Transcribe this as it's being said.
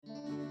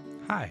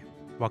Hi,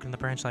 welcome to the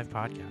Branch Life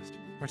Podcast.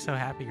 We're so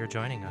happy you're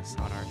joining us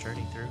on our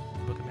journey through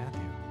the book of Matthew.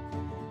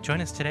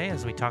 Join us today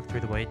as we talk through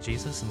the way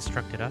Jesus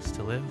instructed us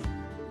to live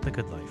the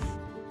good life.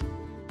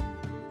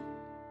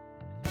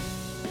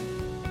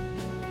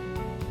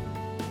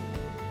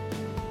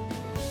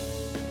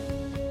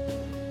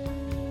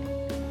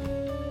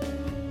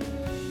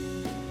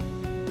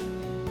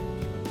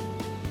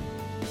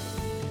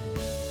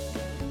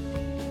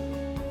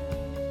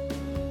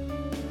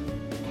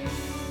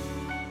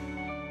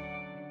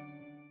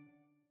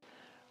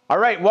 All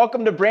right,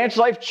 welcome to Branch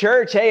Life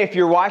Church. Hey, if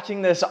you're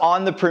watching this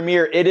on the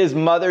premiere, it is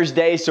Mother's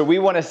Day, so we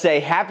want to say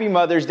Happy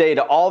Mother's Day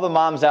to all the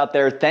moms out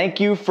there. Thank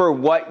you for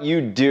what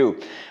you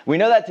do. We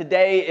know that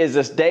today is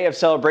a day of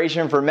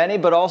celebration for many,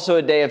 but also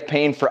a day of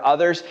pain for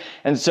others.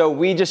 And so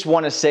we just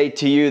want to say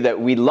to you that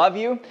we love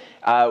you.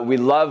 We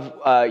love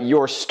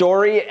your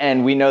story,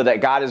 and we know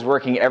that God is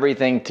working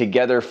everything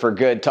together for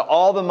good. To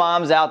all the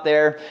moms out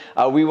there,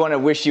 we want to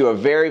wish you a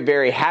very,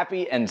 very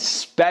happy and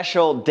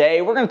special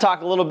day. We're going to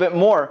talk a little bit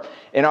more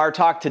in our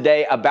talk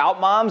today about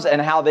moms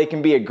and how they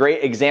can be a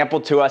great example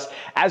to us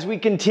as we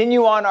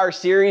continue on our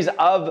series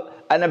of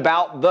and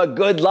about the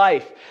good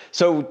life.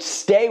 So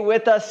stay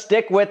with us,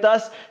 stick with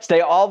us, stay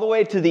all the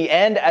way to the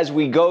end as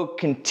we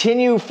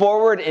continue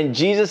forward in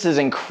Jesus'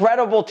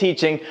 incredible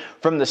teaching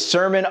from the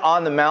Sermon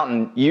on the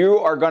Mountain. You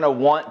are going to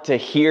want to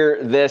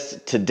hear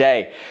this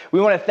today. We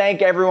want to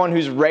thank everyone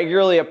who's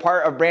regularly a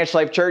part of Branch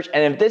Life Church.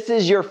 And if this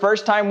is your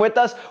first time with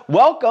us,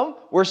 welcome.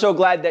 We're so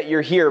glad that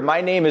you're here.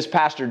 My name is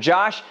Pastor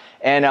Josh.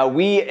 And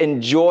we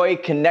enjoy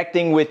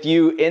connecting with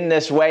you in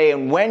this way.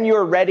 And when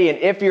you're ready, and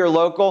if you're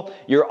local,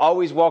 you're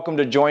always welcome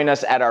to join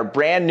us at our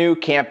brand new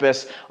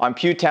campus on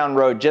Pewtown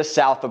Road, just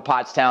south of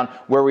Pottstown,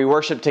 where we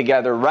worship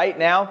together right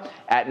now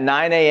at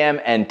 9 a.m.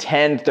 and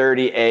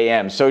 10:30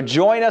 a.m. So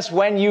join us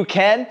when you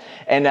can,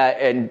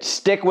 and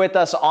stick with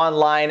us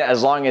online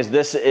as long as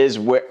this is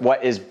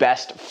what is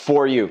best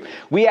for you.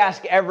 We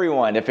ask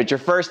everyone, if it's your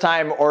first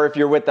time or if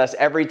you're with us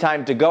every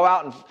time, to go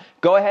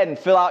ahead and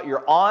fill out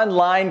your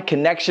online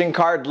connection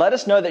card. Let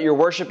us know that you're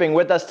worshiping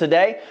with us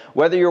today,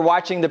 whether you're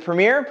watching the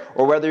premiere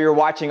or whether you're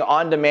watching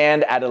on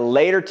demand at a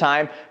later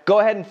time. Go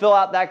ahead and fill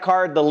out that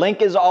card. The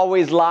link is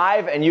always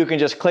live, and you can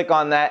just click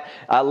on that.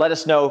 Let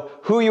us know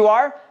who you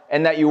are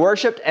and that you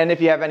worshiped. And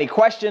if you have any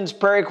questions,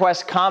 prayer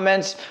requests,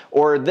 comments,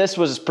 or this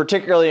was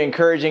particularly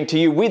encouraging to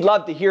you, we'd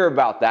love to hear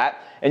about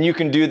that. And you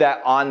can do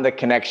that on the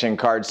connection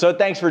card. So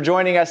thanks for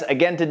joining us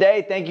again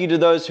today. Thank you to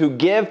those who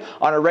give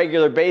on a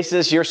regular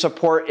basis. Your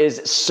support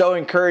is so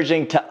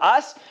encouraging to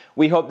us.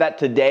 We hope that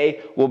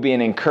today will be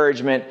an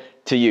encouragement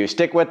to you.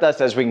 Stick with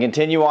us as we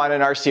continue on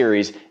in our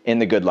series, In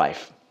the Good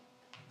Life.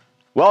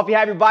 Well, if you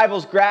have your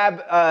Bibles, grab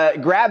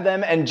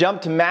them and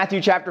jump to Matthew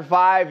chapter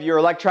 5. Your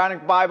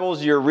electronic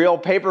Bibles, your real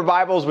paper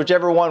Bibles,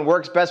 whichever one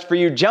works best for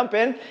you, jump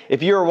in.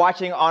 If you are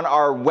watching on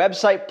our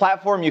website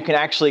platform, you can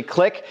actually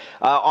click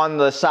on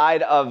the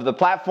side of the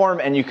platform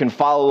and you can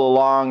follow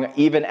along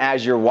even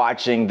as you're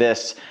watching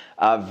this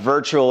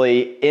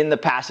virtually in the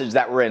passage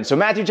that we're in. So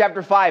Matthew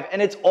chapter 5,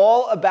 and it's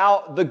all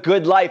about the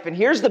good life. And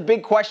here's the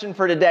big question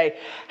for today.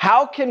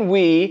 How can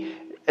we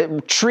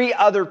treat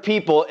other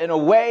people in a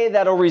way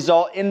that'll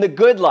result in the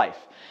good life?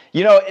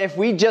 You know, if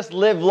we just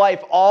live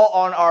life all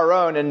on our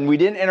own and we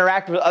didn't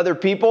interact with other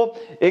people,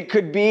 it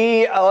could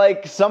be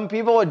like some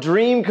people, a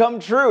dream come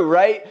true,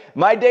 right?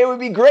 My day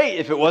would be great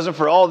if it wasn't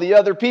for all the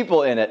other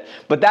people in it.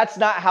 But that's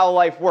not how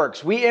life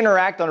works. We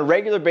interact on a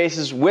regular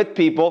basis with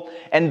people,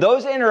 and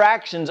those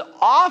interactions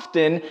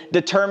often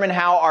determine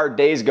how our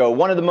days go.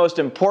 One of the most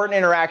important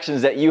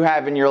interactions that you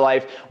have in your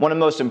life, one of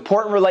the most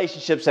important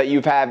relationships that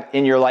you've had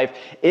in your life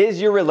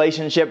is your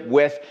relationship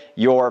with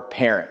your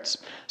parents.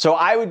 So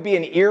I would be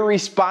an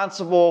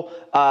irresponsible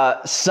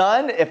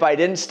son if I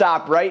didn't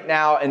stop right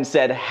now and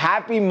said,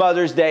 Happy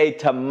Mother's Day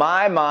to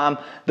my mom,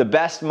 the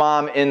best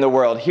mom in the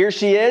world. Here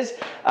she is.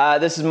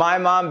 This is my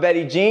mom,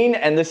 Betty Jean,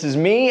 and this is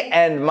me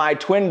and my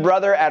twin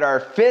brother at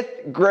our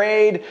 5th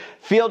grade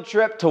field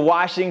trip to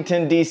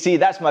Washington, D.C.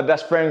 That's my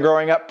best friend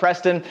growing up,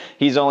 Preston.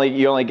 You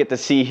only get to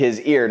see his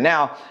ear.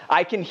 Now,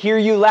 I can hear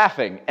you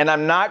laughing, and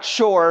I'm not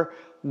sure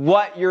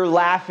what you're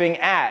laughing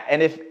at.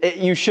 And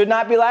you should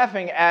not be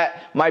laughing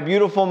at my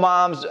beautiful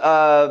mom's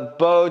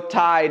bow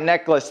tie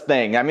necklace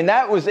thing. I mean,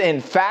 that was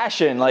in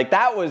fashion. Like,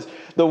 that was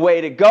the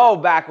way to go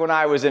back when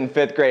I was in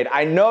 5th grade.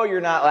 I know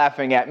you're not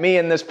laughing at me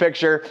in this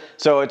picture,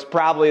 so it's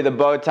probably the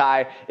bow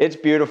tie. It's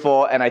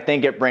beautiful, and I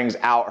think it brings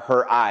out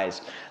her eyes.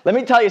 Let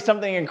me tell you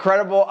something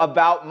incredible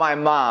about my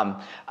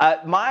mom.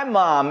 My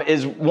mom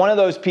is one of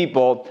those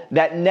people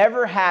that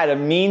never had a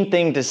mean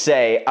thing to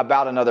say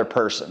about another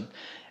person.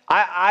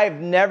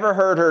 I've never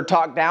heard her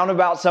talk down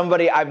about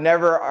somebody. I've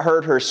never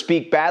heard her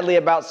speak badly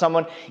about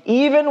someone.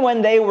 Even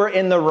when they were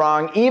in the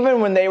wrong,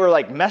 even when they were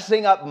like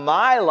messing up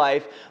my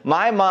life,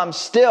 my mom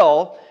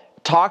still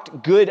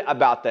talked good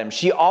about them.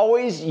 She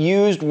always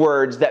used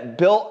words that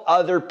built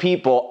other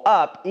people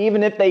up,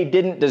 even if they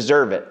didn't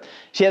deserve it.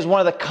 She has one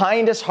of the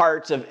kindest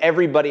hearts of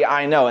everybody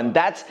I know, and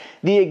that's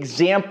the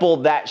example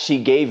that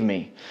she gave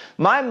me.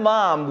 My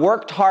mom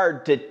worked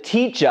hard to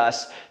teach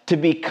us to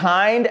be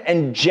kind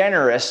and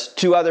generous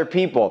to other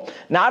people,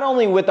 not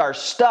only with our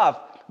stuff,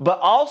 but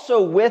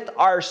also with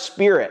our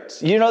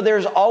spirits. You know,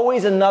 there's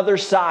always another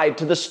side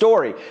to the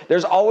story.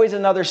 There's always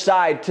another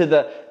side to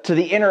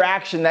the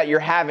interaction that you're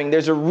having.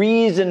 There's a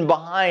reason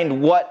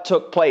behind what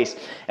took place.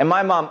 And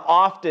my mom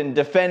often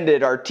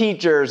defended our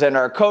teachers and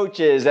our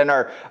coaches and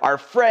our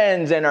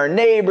friends and our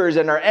neighbors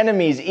and our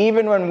enemies,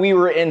 even when we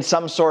were in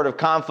some sort of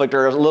conflict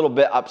or a little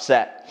bit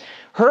upset.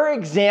 Her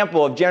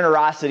example of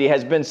generosity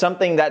has been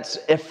something that's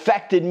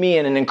affected me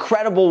in an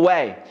incredible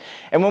way.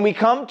 And when we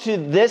come to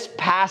this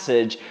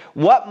passage,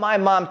 what my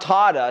mom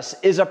taught us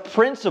is a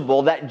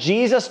principle that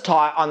Jesus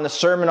taught on the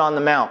Sermon on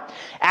the Mount.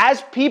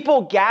 As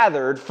people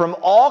gathered from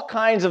all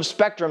kinds of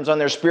spectrums on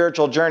their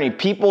spiritual journey,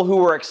 people who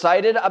were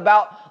excited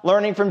about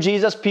learning from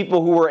Jesus,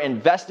 people who were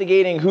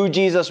investigating who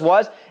Jesus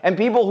was, and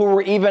people who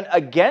were even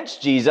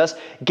against Jesus,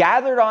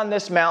 gathered on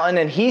this mountain,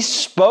 and he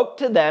spoke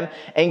to them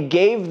and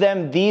gave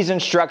them these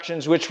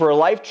instructions, which were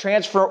life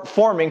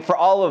transforming for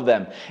all of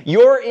them.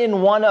 You're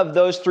in one of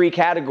those three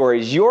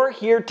categories. You're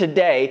here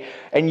today,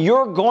 and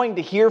you're going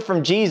to hear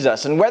from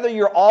Jesus. And whether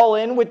you're all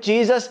in with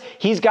Jesus,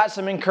 he's got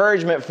some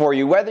encouragement for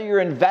you. Whether you're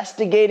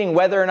investigating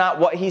whether or not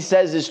what he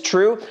says is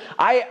true,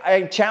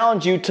 I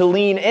challenge you to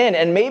lean in.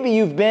 And maybe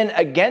you've been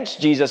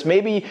against Jesus.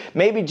 Maybe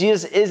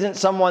Jesus isn't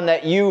someone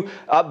that you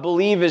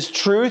believe is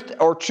truth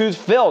or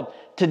truth-filled.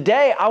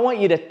 Today, I want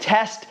you to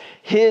test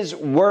his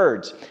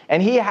words.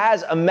 And he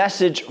has a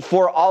message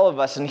for all of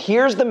us. And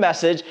here's the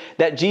message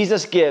that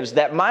Jesus gives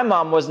that my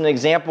mom was an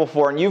example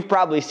for, and you've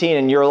probably seen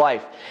in your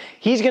life.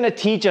 He's going to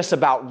teach us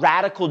about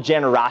radical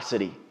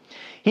generosity.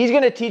 He's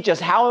going to teach us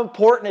how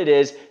important it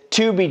is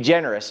to be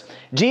generous.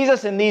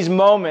 Jesus in these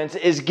moments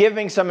is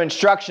giving some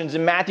instructions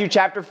in Matthew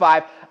chapter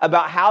 5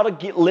 about how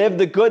to live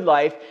the good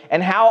life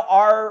and how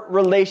our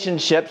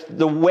relationships,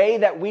 the way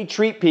that we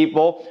treat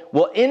people,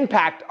 will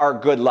impact our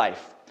good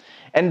life.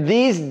 And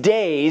these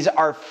days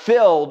are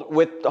filled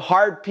with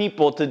hard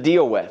people to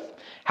deal with.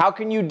 How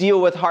can you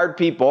deal with hard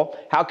people?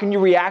 How can you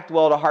react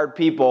well to hard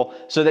people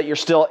so that you're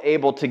still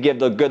able to give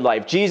the good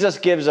life? Jesus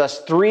gives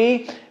us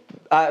three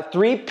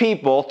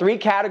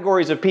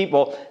categories of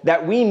people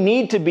that we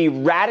need to be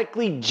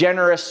radically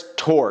generous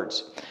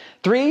towards.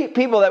 Three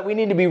people that we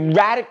need to be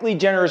radically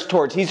generous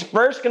towards. He's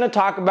first going to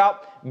talk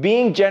about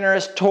being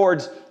generous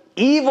towards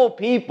evil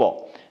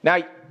people. Now,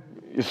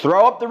 you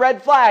throw up the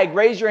red flag,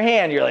 raise your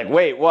hand. You're like,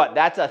 wait, what?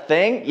 That's a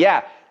thing?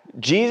 Yeah.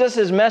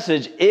 Jesus'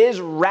 message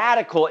is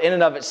radical in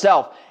and of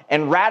itself.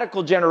 And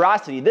radical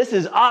generosity, this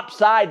is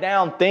upside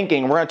down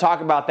thinking. We're going to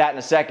talk about that in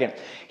a second.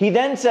 He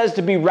then says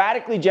to be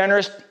radically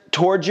generous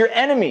towards your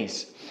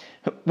enemies.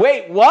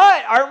 Wait,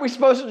 what? Aren't we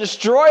supposed to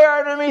destroy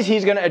our enemies?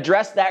 He's going to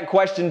address that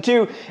question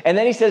too. And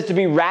then he says to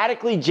be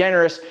radically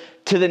generous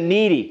to the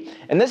needy.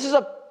 And this is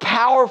a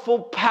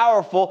powerful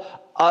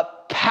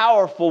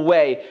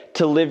way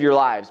to live your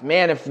lives.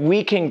 Man, if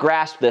we can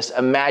grasp this,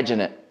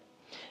 imagine it.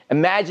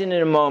 Imagine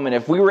in a moment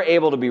if we were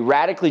able to be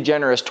radically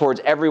generous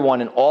towards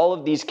everyone in all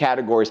of these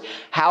categories,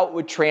 how it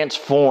would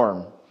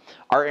transform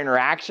our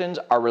interactions,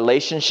 our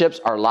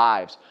relationships, our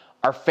lives,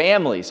 our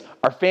families,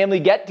 our family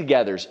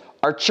get-togethers,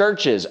 our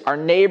churches, our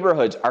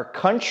neighborhoods, our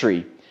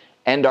country,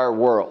 and our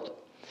world.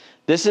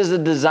 This is a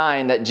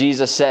design that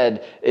Jesus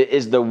said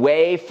is the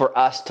way for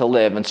us to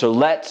live. And so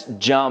let's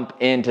jump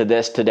into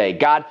this today.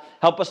 God,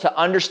 help us to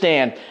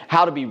understand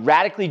how to be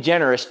radically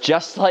generous,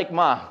 just like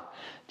Mom,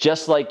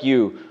 just like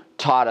you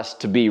taught us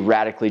to be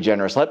radically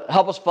generous.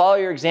 Help us follow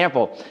your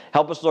example.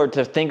 Help us, Lord,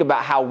 to think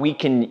about how we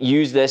can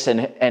use this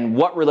and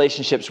what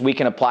relationships we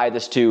can apply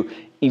this to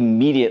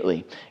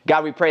immediately.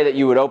 God, we pray that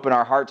you would open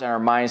our hearts and our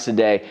minds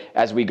today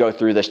as we go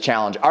through this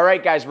challenge. All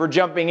right, guys, we're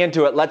jumping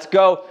into it. Let's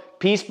go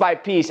piece by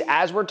piece.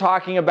 As we're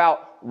talking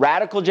about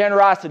radical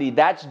generosity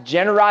that's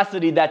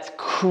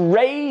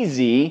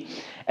crazy,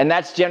 and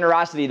that's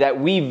generosity that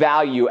we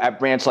value at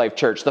Branch Life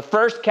Church. The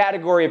first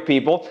category of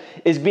people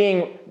is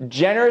being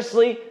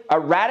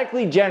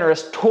radically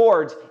generous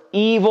towards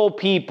evil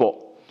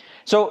people.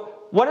 So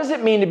what does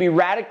it mean to be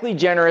radically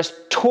generous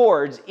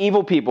towards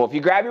evil people? If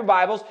you grab your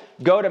Bibles,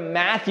 go to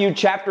Matthew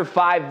chapter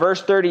 5,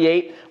 verse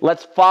 38.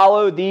 Let's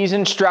follow these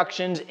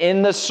instructions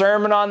in the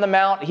Sermon on the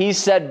Mount. He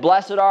said,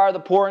 blessed are the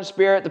poor in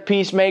spirit, the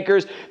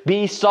peacemakers,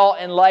 be salt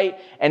and light.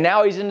 And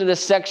now he's into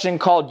this section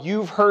called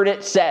You've Heard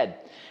It Said.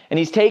 And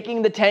he's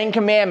taking the 10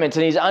 commandments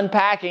and he's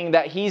unpacking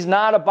that he's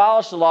not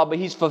abolished the law, but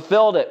he's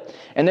fulfilled it.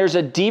 And there's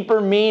a deeper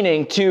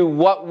meaning to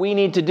what we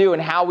need to do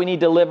and how we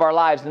need to live our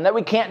lives. And that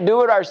we can't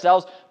do it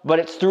ourselves, but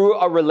it's through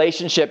a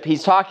relationship.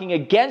 He's talking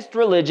against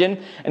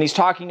religion and he's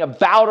talking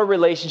about a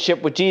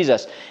relationship with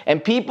Jesus.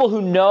 And people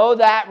who know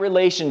that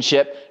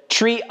relationship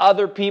treat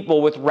other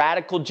people with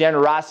radical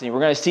generosity. We're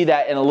going to see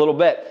that in a little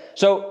bit.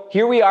 So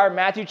here we are,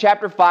 Matthew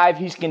chapter 5.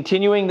 He's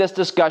continuing this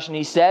discussion.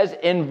 He says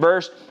in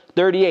verse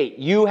 38,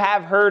 you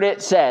have heard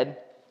it said,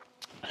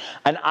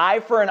 An eye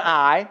for an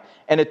eye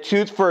and a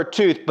tooth for a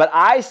tooth. But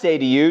I say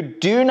to you,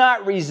 do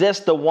not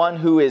resist the one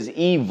who is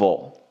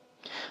evil.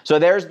 So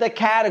there's the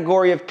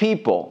category of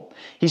people.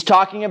 He's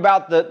talking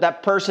about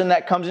that person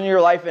that comes into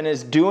your life and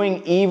is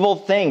doing evil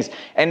things.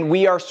 And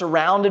we are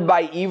surrounded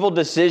by evil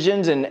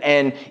decisions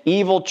and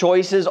evil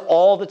choices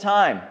all the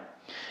time.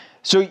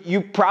 So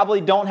you probably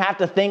don't have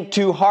to think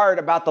too hard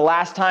about the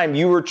last time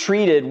you were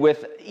treated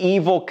with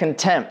evil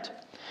contempt.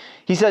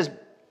 He says,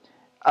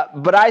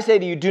 but I say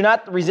to you, do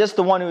not resist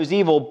the one who is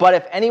evil, but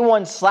if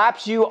anyone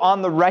slaps you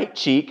on the right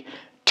cheek,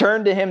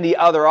 turn to him the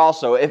other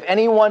also. If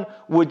anyone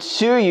would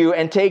sue you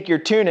and take your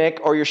tunic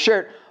or your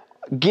shirt,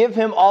 give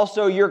him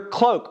also your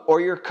cloak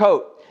or your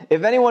coat.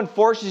 If anyone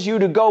forces you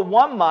to go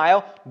 1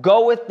 mile,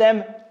 go with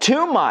them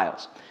 2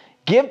 miles.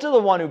 Give to the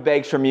one who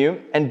begs from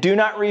you, and do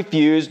not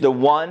refuse the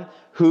one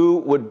who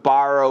would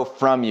borrow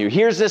from you.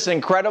 Here's this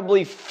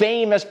incredibly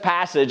famous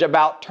passage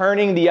about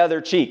turning the other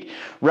cheek,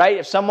 right?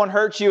 If someone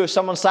hurts you, if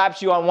someone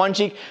slaps you on one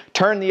cheek,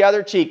 turn the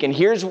other cheek. And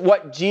here's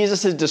what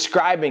Jesus is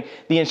describing,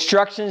 the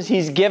instructions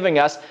he's giving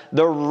us.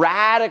 The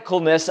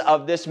radicalness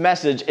of this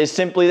message is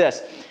simply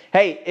this.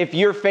 Hey, if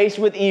you're faced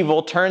with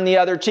evil, turn the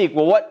other cheek.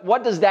 Well,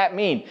 what does that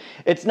mean?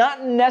 It's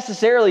not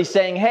necessarily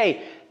saying,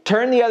 hey,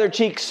 turn the other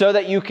cheek so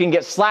that you can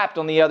get slapped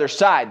on the other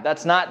side.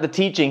 That's not the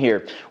teaching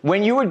here.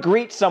 When you would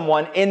greet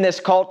someone in this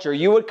culture,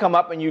 you would come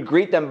up and you'd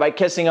greet them by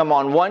kissing them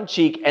on one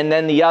cheek and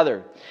then the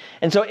other.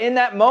 And so in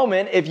that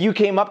moment, if you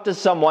came up to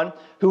someone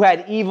who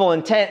had evil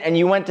intent and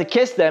you went to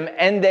kiss them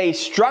and they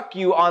struck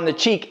you on the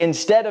cheek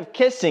instead of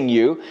kissing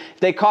you, if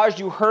they caused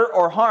you hurt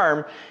or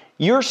harm,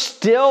 you're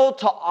still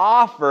to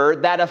offer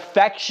that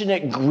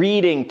affectionate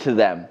greeting to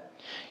them.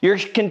 You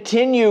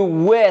continue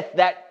with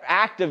that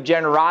act of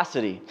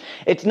generosity.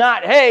 It's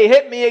not, hey,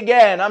 hit me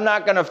again, I'm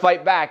not going to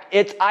fight back.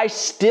 It's, I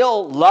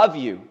still love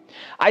you.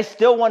 I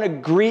still want to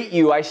greet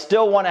you. I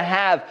still want to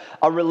have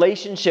a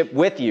relationship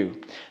with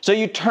you. So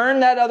you turn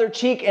that other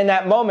cheek in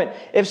that moment.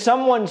 If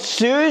someone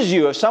sues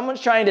you, if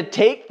someone's trying to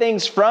take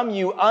things from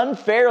you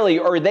unfairly,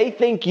 or they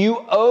think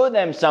you owe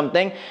them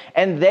something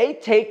and they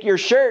take your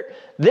shirt,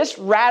 this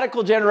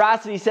radical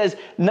generosity says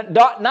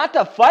not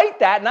to fight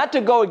that, not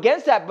to go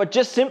against that, but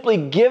just simply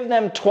give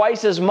them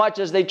twice as much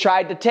as they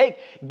tried to take.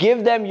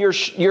 Give them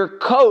your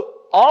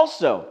coat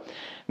also.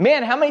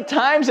 Man, how many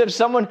times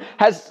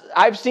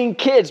I've seen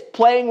kids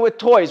playing with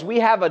toys. We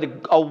have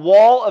a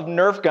wall of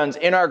Nerf guns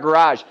in our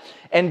garage.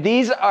 And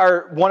these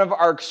are one of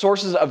our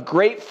sources of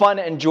great fun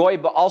and joy,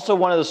 but also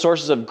one of the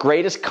sources of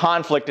greatest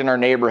conflict in our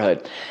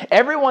neighborhood.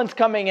 Everyone's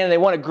coming in and they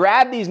want to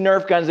grab these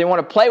Nerf guns, they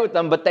want to play with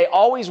them, but they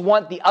always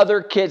want the other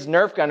kid's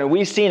Nerf gun. And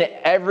we've seen it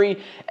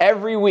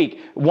every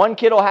week. One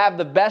kid will have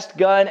the best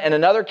gun and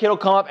another kid will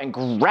come up and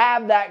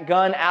grab that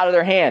gun out of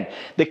their hand.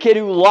 The kid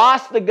who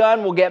lost the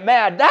gun will get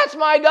mad. That's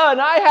my gun.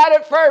 I had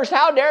it first.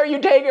 How dare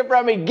you take it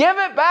from me? Give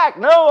it back.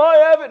 No, I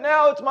have it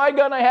now. It's my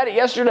gun. I had it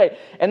yesterday.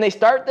 And they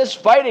start this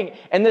fighting,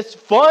 and this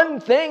fun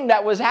thing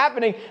that was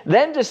happening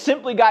then just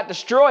simply got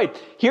destroyed.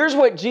 Here's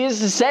what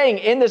Jesus is saying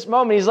in this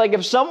moment. He's like,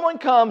 if someone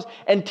comes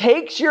and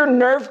takes your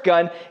Nerf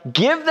gun,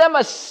 give them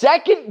a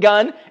second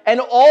gun and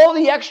all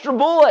the extra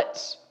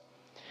bullets.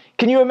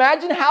 Can you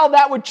imagine how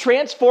that would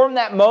transform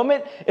that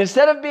moment?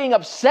 Instead of being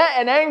upset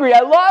and angry, I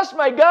lost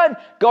my gun,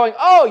 going,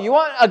 oh, you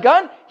want a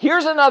gun?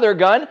 Here's another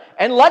gun,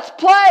 and let's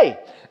play.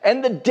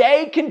 And the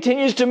day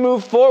continues to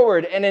move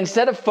forward. And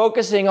instead of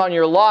focusing on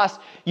your loss,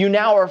 you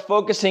now are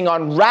focusing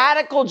on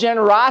radical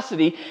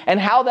generosity and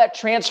how that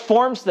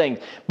transforms things.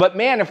 But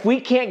man, if we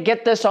can't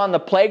get this on the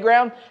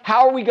playground,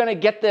 how are we going to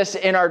get this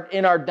in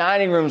our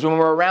dining rooms when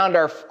we're around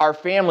our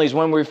families,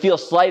 when we feel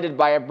slighted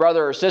by a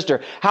brother or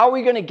sister? How are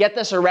we going to get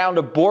this around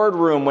a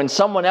boardroom when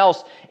someone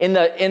else in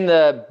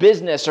the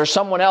business or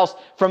someone else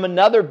from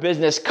another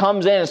business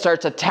comes in and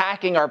starts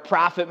attacking our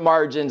profit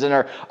margins and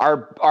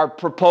our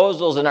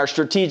proposals and our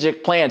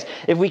strategic plans?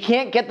 If we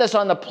can't get this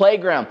on the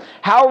playground,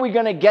 how are we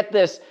going to get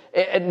this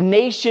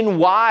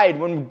nationwide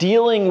when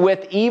dealing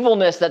with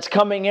evilness that's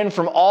coming in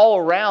from all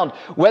around?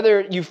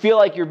 Whether you feel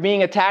like you're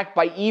being attacked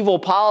by evil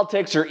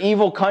politics or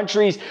evil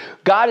countries,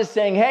 God is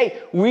saying,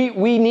 hey,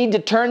 we need to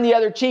turn the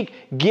other cheek.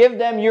 Give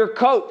them your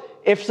coat.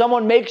 If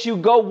someone makes you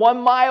go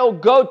 1 mile,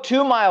 go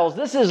 2 miles.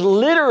 This is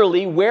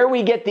literally where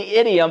we get the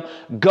idiom,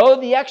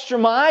 go the extra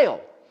mile.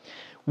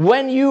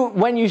 When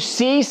you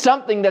see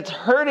something that's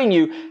hurting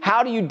you,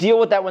 how do you deal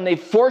with that when they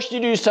force you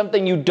to do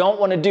something you don't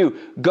want to do?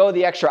 Go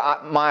the extra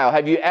mile.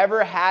 Have you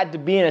ever had to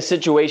be in a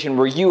situation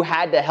where you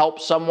had to help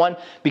someone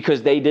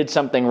because they did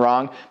something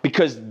wrong,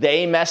 because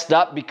they messed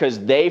up,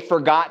 because they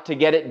forgot to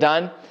get it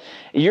done?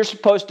 You're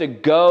supposed to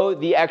go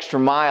the extra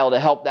mile to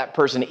help that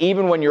person,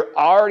 even when you're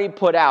already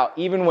put out,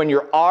 even when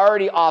you're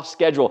already off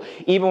schedule,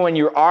 even when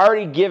you're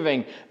already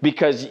giving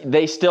because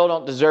they still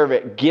don't deserve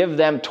it. Give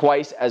them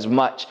twice as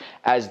much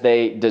as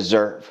they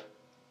deserve.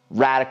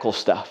 Radical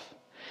stuff.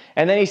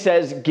 And then he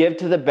says, give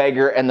to the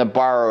beggar and the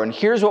borrower. And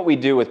here's what we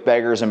do with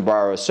beggars and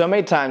borrowers. So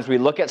many times we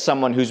look at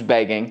someone who's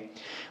begging.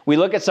 We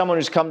look at someone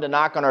who's come to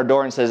knock on our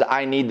door and says,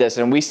 I need this.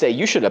 And we say,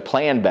 you should have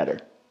planned better.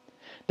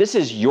 This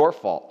is your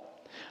fault.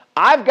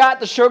 I've got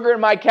the sugar in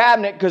my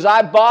cabinet because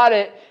I bought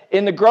it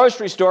in the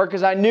grocery store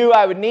because I knew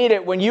I would need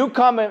it. When you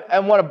come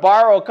and want to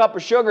borrow a cup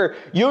of sugar,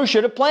 you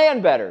should have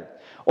planned better.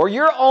 Or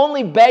you're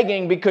only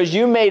begging because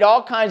you made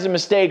all kinds of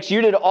mistakes.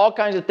 You did all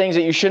kinds of things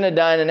that you shouldn't have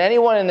done. And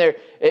anyone in there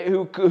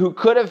who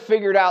could have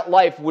figured out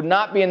life would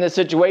not be in this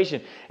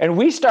situation. And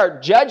we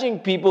start judging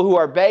people who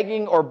are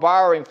begging or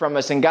borrowing from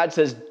us. And God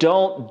says,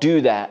 don't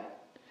do that.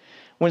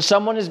 When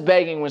someone is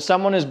begging, when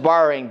someone is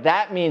borrowing,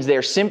 that means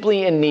they're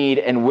simply in need,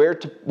 and we're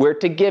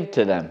to give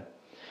to them.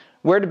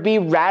 We're to be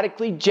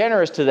radically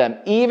generous to them,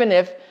 even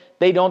if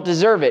they don't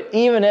deserve it,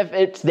 even if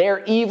it's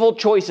their evil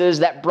choices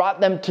that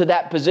brought them to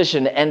that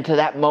position and to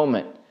that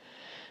moment.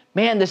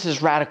 Man, this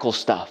is radical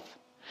stuff.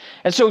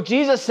 And so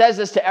Jesus says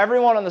this to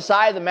everyone on the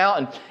side of the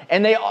mountain,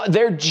 and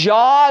their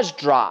jaws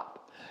drop.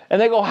 And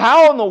they go,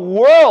 how in the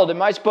world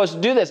am I supposed to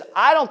do this?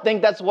 I don't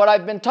think that's what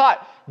I've been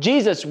taught.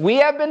 Jesus, we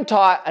have been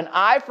taught an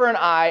eye for an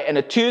eye and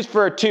a tooth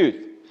for a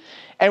tooth.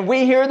 And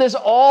we hear this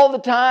all the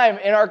time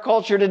in our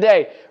culture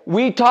today.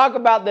 We talk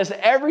about this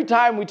every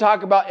time we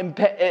talk about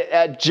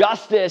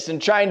justice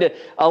and trying to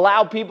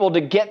allow people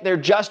to get their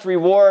just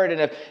reward.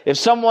 And if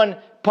someone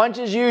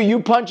punches you,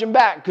 you punch them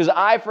back, because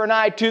eye for an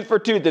eye, tooth for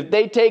tooth. If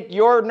they take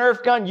your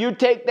Nerf gun, you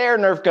take their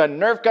Nerf gun.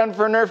 Nerf gun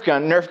for Nerf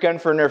gun, Nerf gun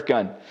for Nerf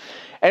gun.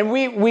 And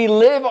we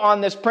live on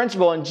this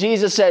principle, and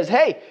Jesus says,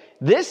 hey,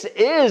 this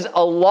is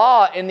a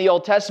law in the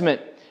Old Testament,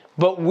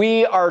 but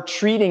we are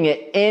treating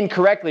it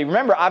incorrectly.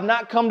 Remember, I've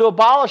not come to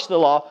abolish the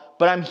law,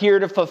 but I'm here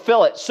to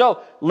fulfill it.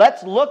 So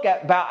let's look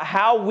at about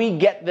how we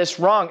get this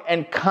wrong,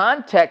 and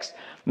context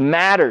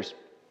matters.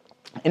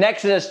 In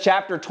Exodus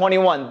chapter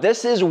 21,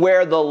 this is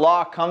where the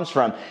law comes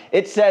from.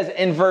 It says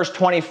in verse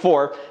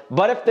 24,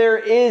 but if there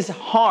is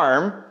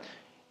harm,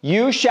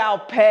 you shall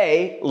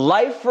pay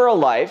life for a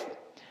life,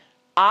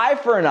 eye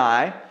for an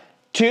eye,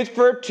 tooth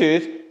for a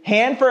tooth,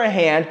 hand for a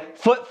hand,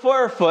 foot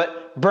for a foot,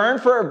 burn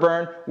for a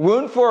burn,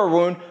 wound for a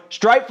wound,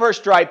 stripe for a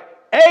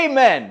stripe.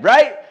 Amen,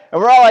 right?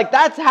 And we're all like,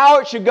 that's how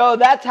it should go.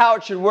 That's how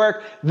it should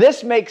work.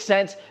 This makes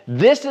sense.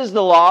 This is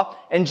the law.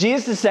 And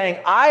Jesus is saying,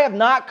 I have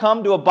not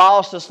come to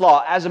abolish this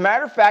law. As a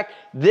matter of fact,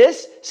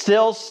 this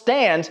still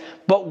stands.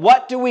 But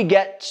what do we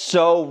get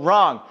so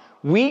wrong?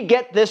 We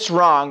get this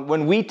wrong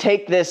when we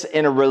take this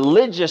in a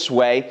religious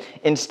way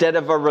instead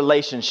of a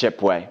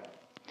relationship way.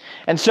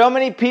 And so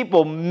many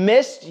people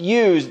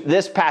misuse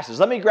this passage.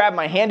 Let me grab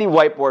my handy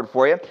whiteboard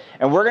for you,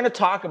 and we're going to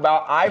talk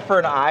about eye for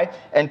an eye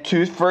and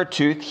tooth for a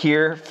tooth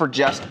here for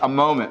just a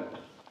moment.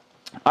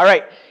 All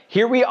right,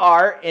 here we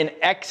are in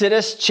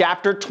Exodus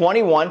chapter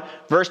 21,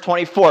 verse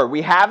 24.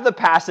 We have the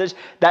passage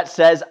that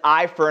says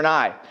eye for an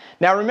eye.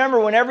 Now remember,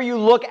 whenever you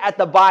look at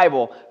the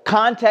Bible,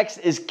 context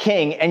is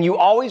king, and you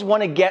always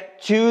want to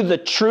get to the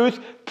truth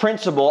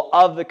principle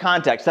of the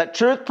context. That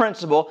truth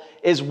principle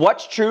is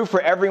what's true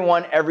for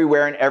everyone,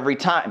 everywhere, and every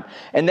time.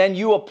 And then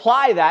you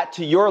apply that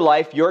to your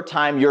life, your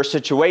time, your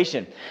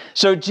situation.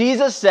 So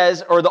Jesus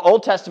says, or the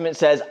Old Testament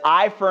says,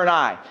 eye for an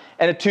eye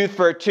and a tooth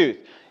for a tooth.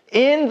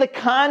 In the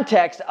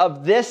context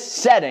of this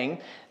setting,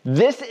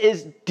 this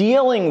is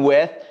dealing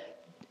with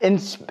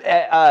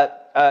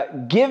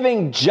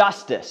giving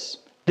justice.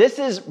 This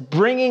is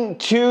bringing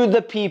to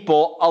the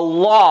people a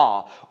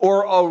law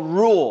or a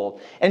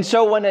rule. And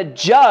so when a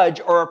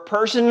judge or a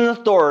person in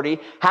authority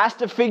has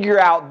to figure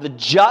out the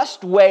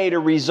just way to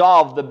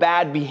resolve the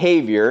bad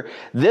behavior,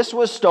 this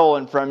was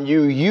stolen from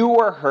you, you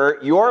were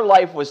hurt, your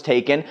life was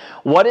taken,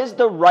 what is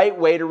the right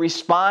way to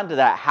respond to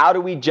that? How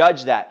do we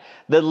judge that?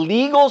 The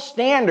legal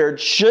standard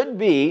should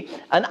be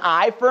an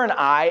eye for an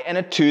eye and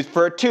a tooth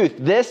for a tooth.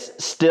 This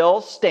still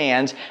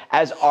stands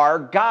as our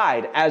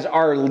guide, as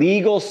our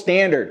legal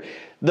standard.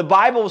 The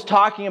Bible is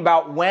talking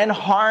about when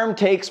harm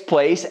takes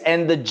place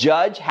and the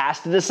judge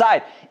has to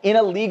decide in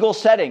a legal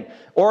setting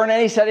or in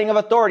any setting of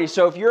authority.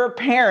 So if you're a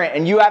parent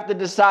and you have to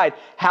decide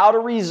how to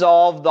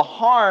resolve the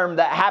harm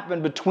that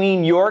happened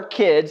between your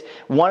kids,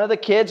 one of the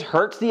kids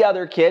hurts the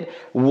other kid,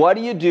 what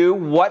do you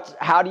do?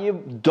 How do you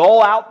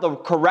dole out the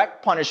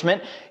correct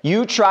punishment?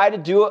 You try to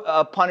do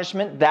a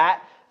punishment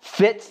that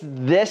fits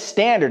this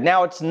standard.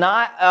 Now, it's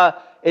not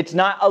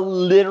a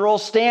literal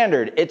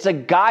standard. It's a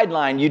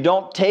guideline. You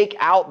don't take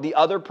out the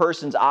other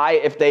person's eye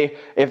if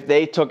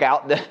they took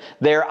out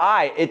their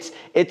eye.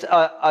 It's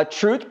a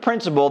truth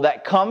principle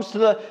that comes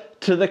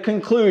to the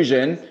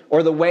conclusion,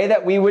 or the way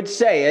that we would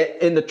say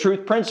it in the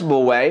truth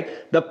principle way.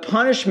 The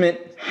punishment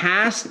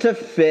has to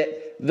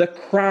fit the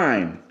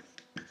crime.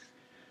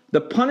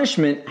 The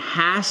punishment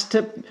has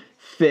to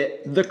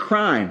fit the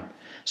crime.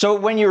 So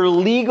when you're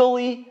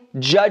legally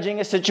judging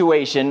a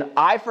situation,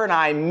 eye for an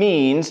eye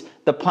means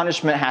the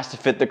punishment has to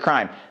fit the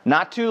crime.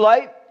 Not too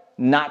light,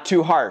 not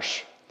too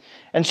harsh.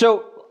 And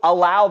so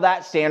allow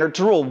that standard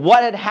to rule.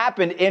 What had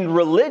happened in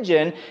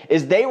religion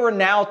is they were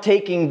now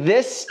taking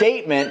this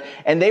statement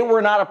and they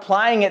were not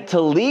applying it to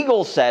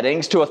legal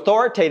settings, to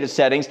authoritative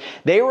settings.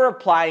 They were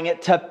applying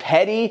it to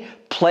petty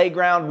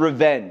playground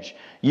revenge.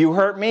 You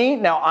hurt me,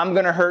 now I'm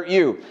going to hurt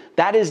you.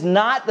 That is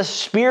not the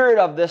spirit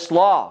of this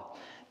law.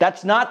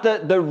 That's not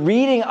the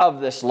reading of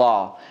this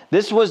law.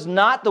 This was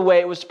not the way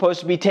it was supposed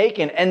to be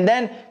taken. And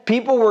then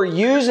people were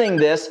using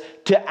this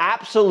to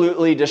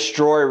absolutely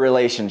destroy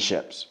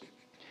relationships.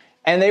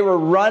 And they were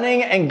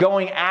running and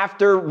going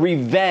after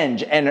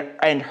revenge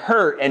and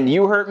hurt. And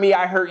you hurt me,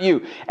 I hurt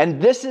you.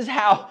 And this is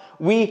how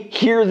we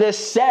hear this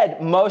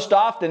said most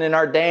often in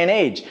our day and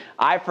age.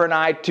 Eye for an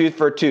eye, tooth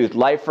for a tooth,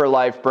 life for a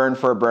life, burn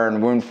for a burn,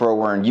 wound for a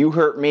wound. You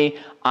hurt me,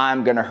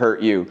 I'm going to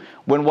hurt you.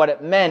 When what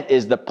it meant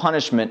is the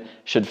punishment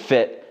should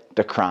fit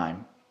the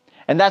crime.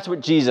 And that's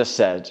what Jesus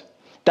said.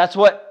 That's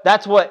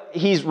what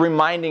he's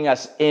reminding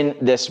us in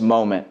this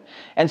moment.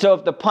 And so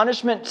if the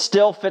punishment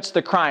still fits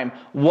the crime,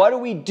 what do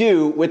we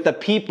do with the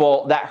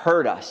people that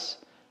hurt us?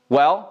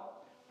 Well,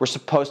 we're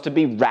supposed to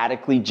be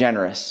radically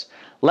generous.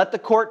 Let the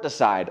court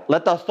decide.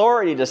 Let the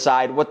authority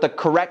decide what the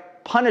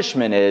correct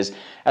punishment is.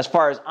 As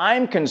far as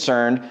I'm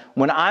concerned,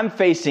 when I'm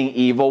facing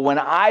evil, when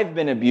I've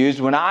been abused,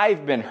 when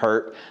I've been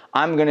hurt,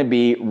 I'm going to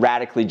be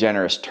radically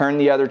generous. Turn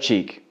the other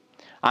cheek.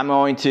 I'm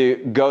going to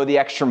go the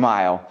extra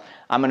mile.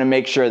 I'm going to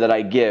make sure that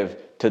I give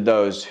to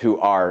those who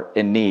are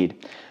in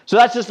need. So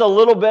that's just a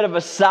little bit of a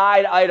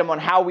side item on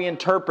how we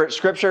interpret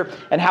Scripture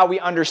and how we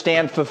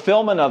understand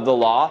fulfillment of the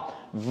law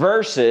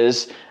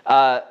versus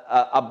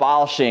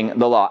abolishing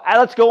the law.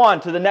 Let's go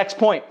on to the next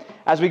point.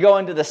 As we go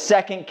into the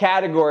second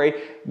category,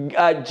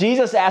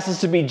 Jesus asks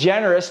us to be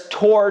generous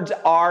towards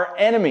our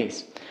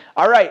enemies.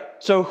 All right,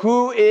 so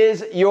who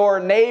is your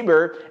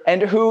neighbor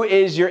and who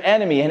is your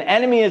enemy? An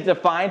enemy is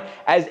defined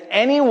as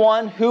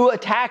anyone who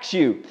attacks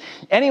you,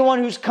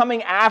 anyone who's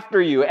coming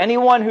after you,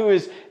 anyone who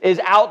is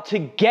out to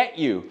get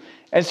you.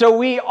 And so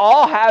we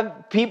all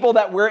have people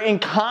that we're in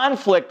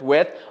conflict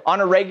with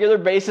on a regular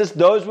basis.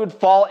 Those would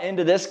fall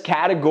into this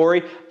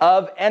category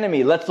of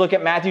enemy. Let's look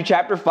at Matthew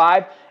chapter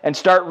 5 and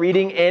start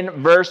reading in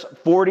verse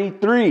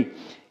 43.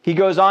 He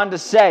goes on to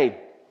say,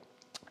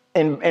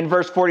 in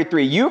verse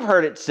 43, you've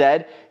heard it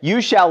said, you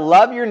shall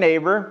love your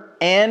neighbor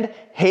and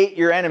hate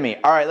your enemy.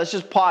 All right, let's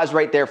just pause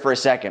right there for a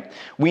second.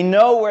 We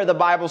know where the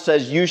Bible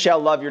says you shall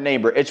love your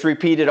neighbor. It's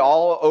repeated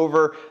all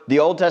over the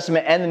Old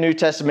Testament and the New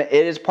Testament.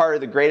 It is part of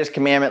the greatest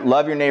commandment,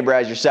 love your neighbor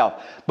as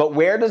yourself. But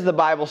where does the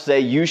Bible say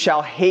you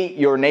shall hate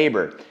your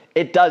neighbor?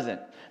 It doesn't.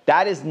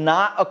 That is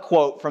not a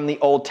quote from the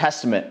Old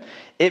Testament.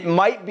 It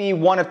might be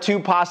one of two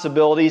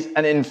possibilities,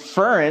 an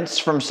inference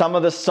from some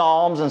of the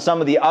Psalms and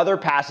some of the other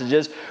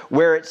passages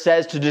where it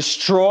says to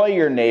destroy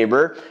your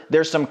neighbor.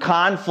 There's some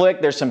conflict.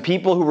 There's some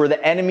people who were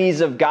the enemies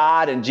of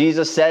God, and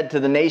Jesus said to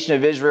the nation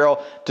of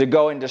Israel to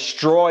go and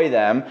destroy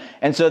them.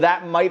 And so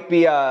that might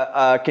be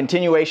a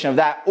continuation of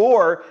that.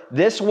 Or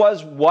this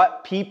was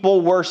what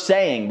people were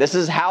saying. This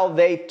is how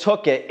they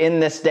took it in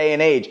this day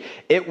and age.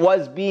 It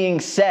was being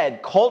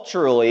said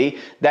culturally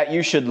that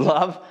you should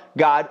love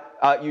God,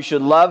 you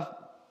should love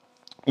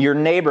your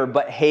neighbor,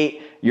 but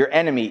hate your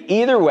enemy.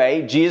 Either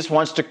way, Jesus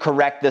wants to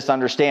correct this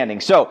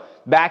understanding. So,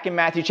 back in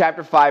Matthew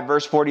chapter 5,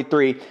 verse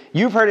 43,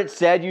 you've heard it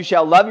said, you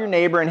shall love your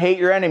neighbor and hate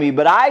your enemy.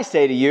 But I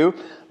say to you,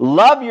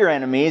 love your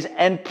enemies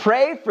and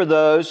pray for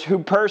those who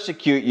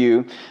persecute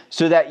you,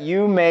 so that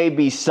you may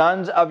be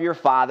sons of your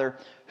Father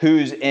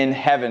who's in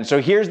heaven. So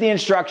here's the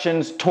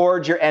instructions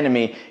towards your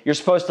enemy. You're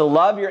supposed to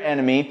love your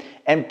enemy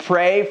and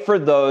pray for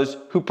those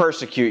who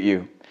persecute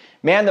you.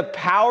 Man, the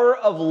power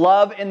of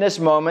love in this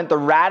moment, the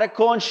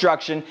radical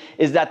instruction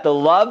is that the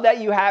love that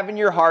you have in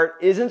your heart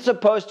isn't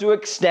supposed to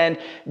extend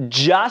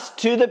just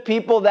to the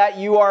people that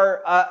you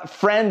are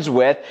friends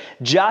with,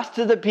 just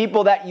to the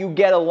people that you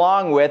get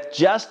along with,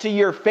 just to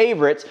your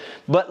favorites,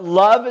 but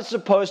love is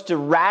supposed to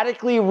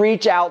radically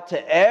reach out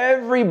to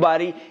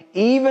everybody,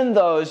 even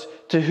those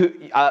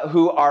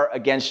who are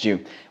against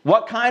you.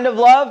 What kind of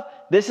love?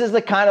 This is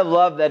the kind of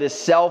love that is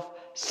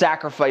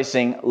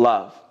self-sacrificing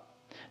love.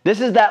 This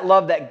is that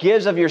love that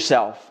gives of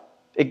yourself.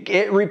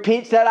 It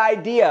repeats that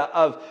idea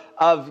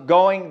of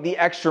going the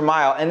extra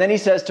mile. And then he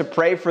says to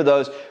pray for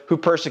those who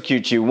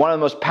persecute you. One of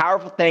the most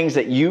powerful things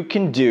that you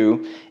can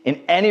do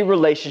in any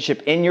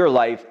relationship in your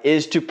life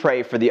is to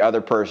pray for the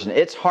other person.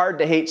 It's hard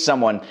to hate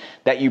someone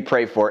that you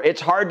pray for. It's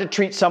hard to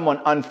treat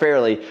someone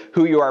unfairly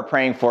who you are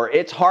praying for.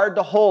 It's hard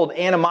to hold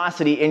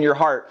animosity in your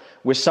heart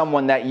with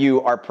someone that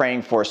you are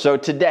praying for. So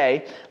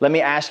today, let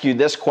me ask you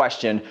this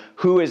question.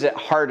 Who is it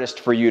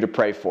hardest for you to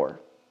pray for?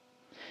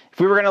 If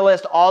we were going to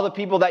list all the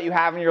people that you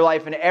have in your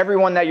life and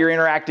everyone that you're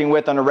interacting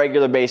with on a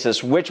regular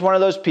basis, which one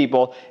of those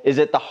people is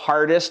it the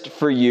hardest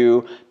for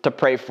you to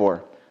pray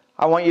for?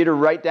 I want you to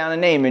write down a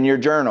name in your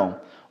journal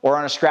or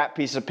on a scrap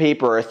piece of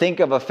paper or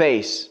think of a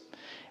face.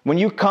 When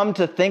you come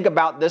to think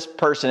about this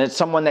person, it's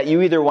someone that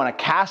you either want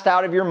to cast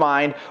out of your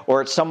mind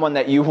or it's someone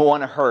that you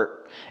want to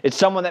hurt. It's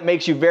someone that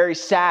makes you very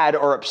sad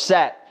or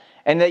upset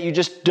and that you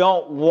just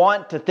don't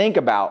want to think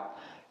about.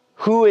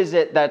 Who is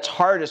it that's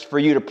hardest for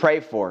you to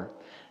pray for?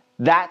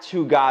 That's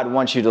who God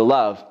wants you to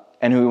love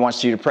and who He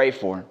wants you to pray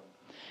for.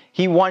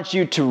 He wants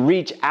you to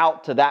reach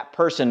out to that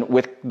person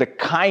with the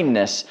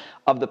kindness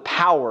of the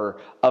power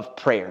of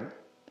prayer.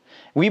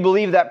 We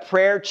believe that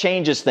prayer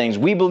changes things.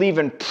 We believe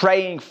in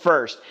praying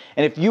first.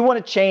 And if you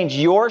want to change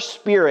your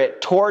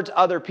spirit towards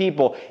other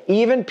people,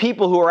 even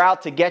people who are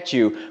out to get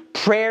you,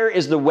 prayer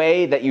is the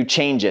way that you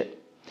change it.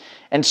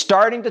 And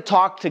starting to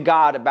talk to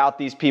God about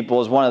these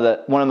people is one of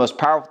the most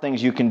powerful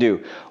things you can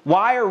do.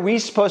 Why are we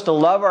supposed to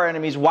love our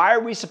enemies? Why are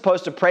we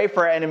supposed to pray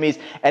for our enemies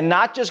and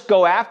not just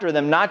go after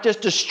them, not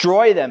just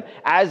destroy them,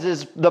 as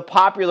is the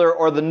popular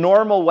or the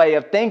normal way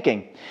of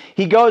thinking?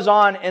 He goes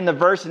on in the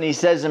verse and he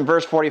says in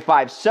verse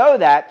 45, so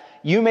that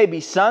you may be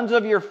sons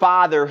of your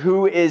Father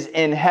who is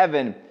in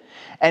heaven.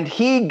 And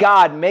He,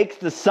 God, makes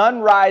the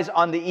sun rise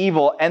on the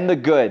evil and the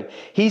good.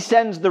 He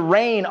sends the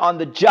rain on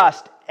the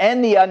just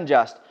and the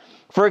unjust.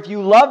 For if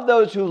you love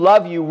those who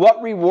love you,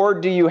 what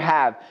reward do you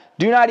have?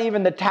 Do not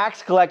even the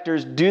tax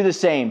collectors do the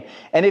same?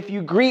 And if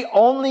you greet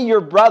only your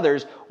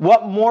brothers,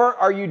 what more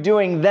are you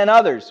doing than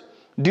others?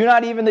 Do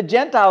not even the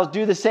Gentiles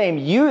do the same?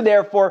 You,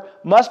 therefore,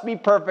 must be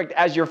perfect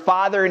as your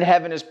Father in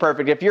heaven is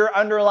perfect. If you're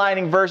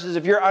underlining verses,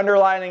 if you're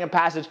underlining a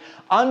passage,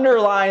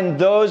 underline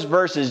those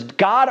verses.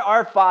 God,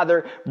 our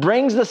Father,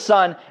 brings the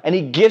sun and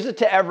He gives it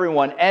to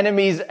everyone,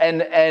 enemies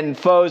and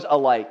foes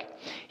alike.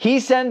 He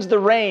sends the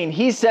rain.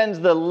 He sends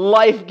the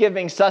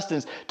life-giving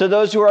sustenance to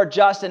those who are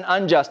just and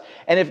unjust.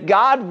 And if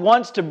God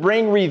wants to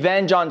bring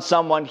revenge on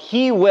someone,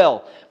 He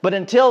will. But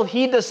until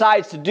He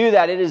decides to do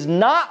that, it is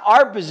not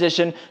our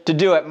position to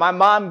do it. My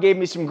mom gave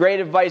me some great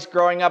advice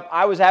growing up.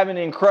 I was having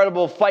an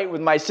incredible fight with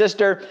my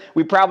sister.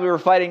 We probably were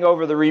fighting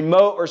over the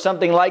remote or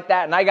something like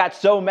that. And I got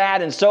so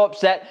mad and so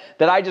upset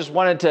that I just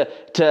wanted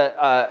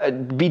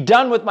to be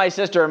done with my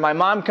sister. And my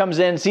mom comes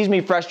in, sees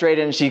me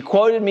frustrated, and she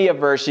quoted me a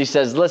verse. She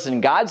says,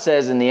 listen, God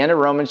says in the end of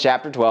Romans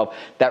chapter 12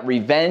 that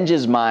revenge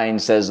is mine,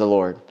 says the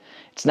Lord.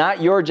 It's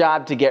not your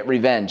job to get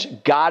revenge.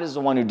 God is the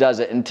one who does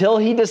it. Until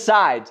He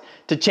decides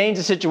to change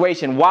the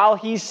situation, while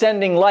He's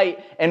sending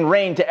light and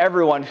rain to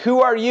everyone,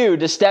 who are you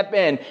to step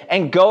in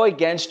and go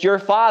against your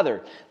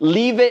Father?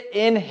 Leave it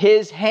in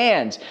His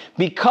hands,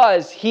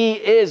 because He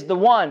is the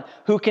one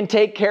who can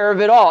take care of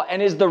it all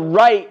and is the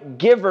right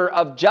giver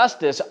of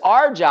justice.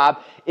 Our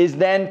job is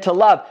then to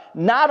love.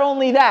 Not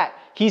only that,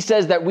 He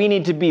says that we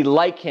need to be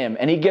like Him,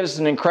 and He gives us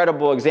an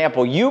incredible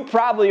example. You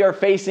probably are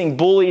facing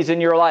bullies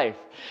in your life.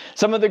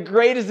 Some of the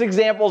greatest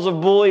examples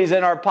of bullies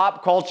in our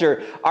pop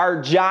culture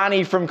are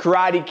Johnny from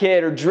Karate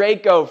Kid or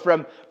Draco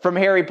from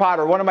Harry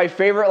Potter. One of my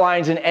favorite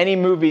lines in any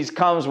movies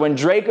comes when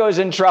Draco's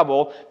in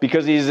trouble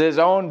because he's his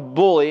own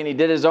bully and he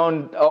did his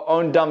own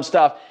dumb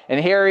stuff, and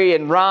Harry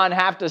and Ron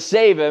have to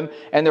save him,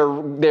 and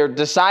they're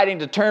deciding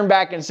to turn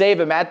back and save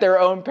him at their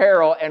own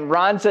peril. And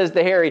Ron says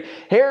to Harry,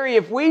 "Harry,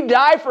 if we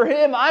die for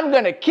him, I'm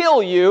going to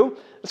kill you."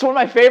 It's one of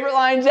my favorite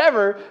lines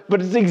ever, but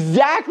it's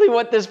exactly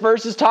what this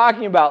verse is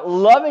talking about.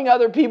 Loving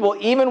other people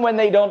even when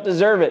they don't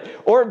deserve it.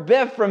 Or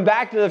Biff from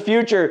Back to the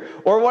Future.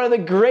 Or one of the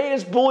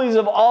greatest bullies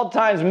of all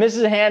times,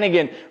 Mrs.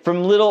 Hannigan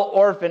from Little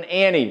Orphan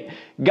Annie.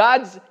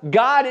 God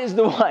is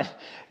the one.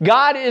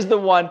 God is the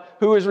one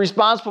who is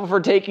responsible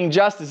for taking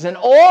justice. In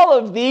all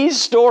of these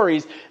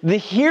stories, the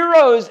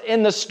heroes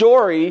in the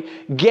story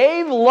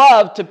gave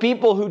love to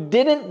people who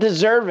didn't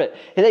deserve it.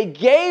 They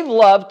gave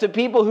love to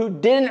people who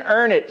didn't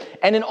earn it.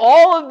 And in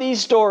all of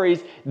these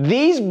stories,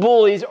 these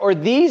bullies or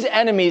these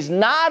enemies,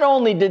 not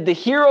only did the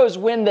heroes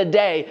win the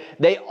day,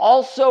 they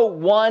also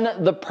won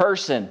the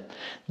person.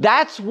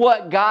 That's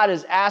what God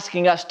is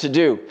asking us to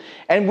do.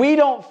 And we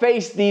don't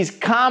face these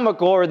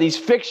comical or these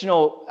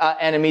fictional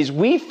enemies.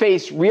 We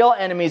face real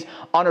enemies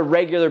on a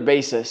regular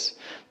basis.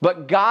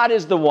 But God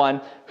is the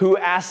one who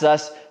asks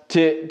us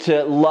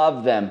to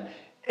love them.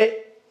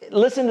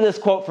 Listen to this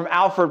quote from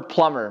Alfred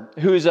Plummer,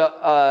 who's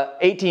a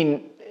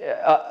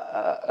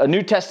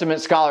New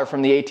Testament scholar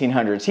from the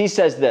 1800s. He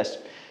says this: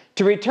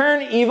 "To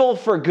return evil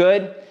for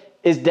good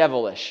is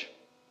devilish."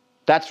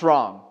 That's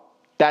wrong.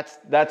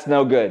 That's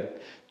no good.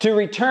 To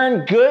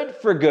return good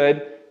for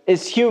good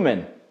is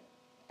human.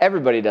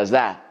 Everybody does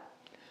that.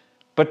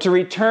 But to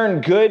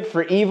return good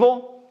for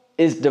evil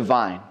is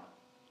divine.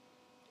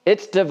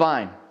 It's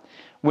divine.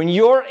 When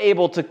you're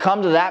able to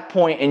come to that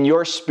point in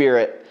your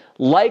spirit,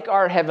 like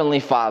our Heavenly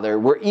Father,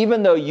 where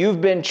even though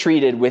you've been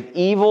treated with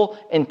evil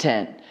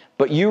intent,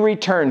 but you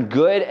return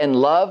good and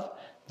love,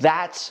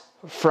 that's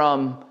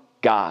from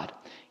God.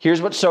 Here's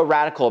what's so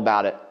radical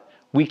about it.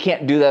 We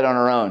can't do that on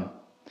our own.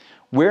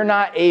 We're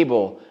not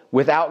able,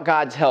 without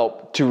God's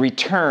help, to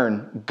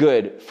return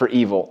good for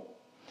evil.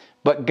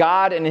 But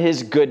God in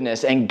His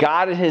goodness and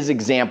God in His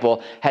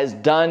example has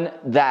done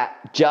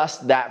that,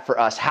 just that for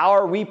us. How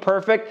are we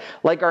perfect?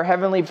 Like our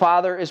Heavenly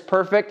Father is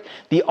perfect.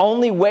 The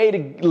only way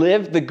to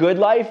live the good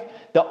life,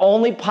 the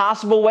only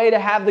possible way to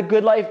have the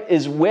good life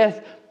is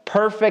with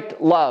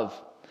perfect love.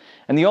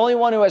 And the only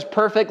one who has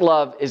perfect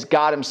love is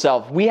God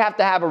Himself. We have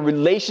to have a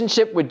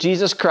relationship with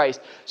Jesus Christ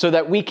so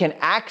that we can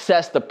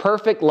access the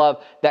perfect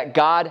love that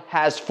God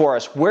has for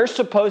us. We're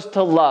supposed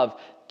to love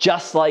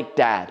just like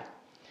Dad.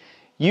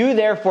 You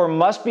therefore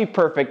must be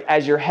perfect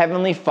as your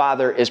Heavenly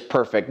Father is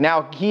perfect.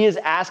 Now, He is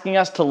asking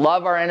us to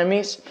love our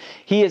enemies.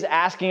 He is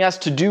asking us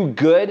to do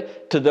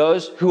good to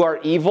those who are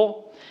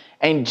evil.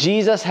 And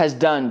Jesus has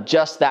done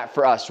just that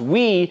for us.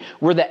 We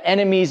were the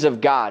enemies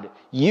of God.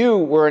 You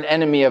were an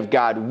enemy of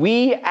God.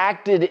 We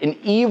acted in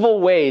evil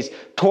ways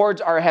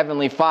towards our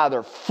Heavenly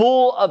Father,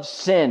 full of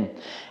sin.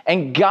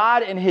 And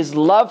God, in His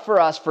love for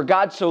us, for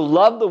God so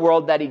loved the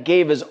world that He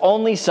gave His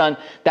only Son,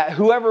 that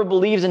whoever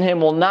believes in Him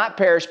will not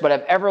perish but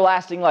have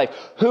everlasting life.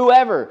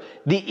 Whoever,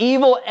 the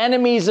evil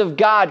enemies of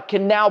God,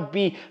 can now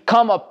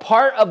become a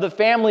part of the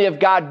family of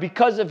God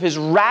because of His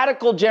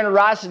radical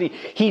generosity.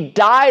 He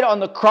died on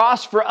the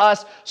cross for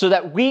us so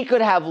that we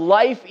could have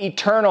life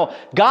eternal.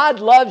 God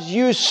loves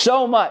you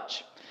so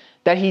much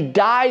that He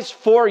dies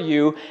for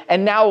you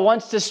and now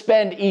wants to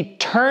spend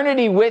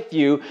eternity with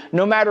you,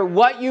 no matter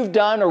what you've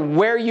done or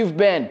where you've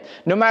been,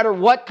 no matter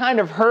what kind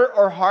of hurt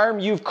or harm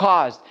you've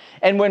caused.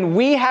 And when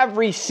we have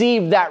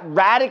received that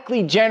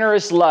radically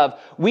generous love,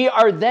 we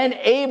are then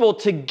able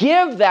to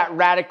give that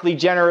radically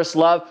generous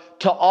love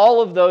to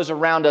all of those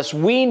around us.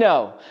 We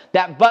know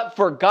that but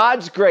for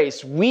God's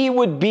grace, we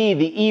would be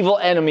the evil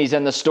enemies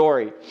in the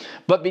story.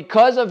 But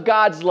because of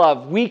God's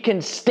love, we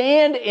can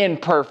stand in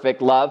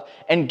perfect love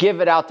and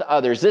give it out to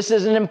others. This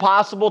is an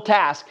impossible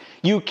task.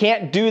 You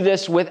can't do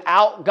this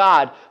without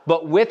God,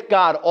 but with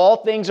God, all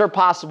things are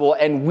possible,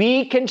 and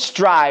we can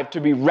strive to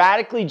be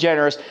radically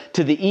generous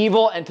to the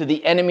evil and to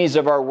the enemies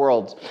of our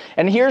world.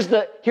 And here's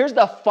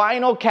the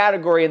final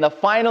category and the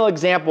final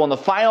example and the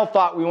final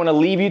thought we want to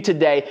leave you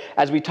today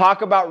as we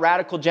talk about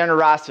radical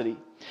generosity.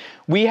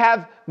 We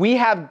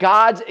have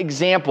God's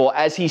example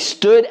as He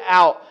stood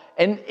out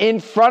and in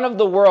front of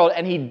the world,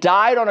 and He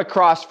died on a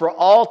cross for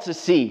all to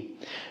see.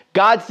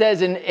 God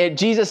says, and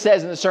Jesus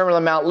says in the Sermon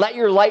on the Mount, let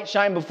your light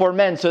shine before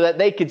men so that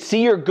they could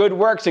see your good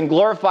works and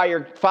glorify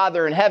your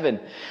Father in heaven.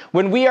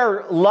 When we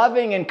are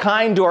loving and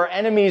kind to our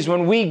enemies,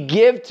 when we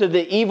give to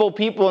the evil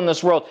people in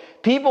this world,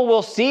 people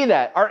will see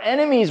that. Our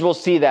enemies will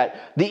see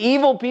that. The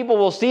evil people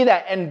will see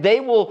that, and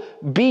they will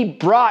be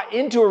brought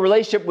into a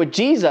relationship with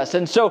Jesus.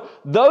 And so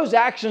those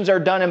actions are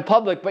done in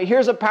public. But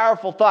here's a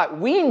powerful thought.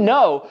 We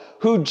know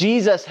who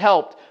Jesus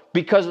helped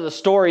because of the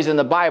stories in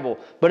the Bible.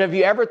 But have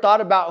you ever thought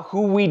about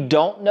who we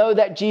don't know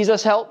that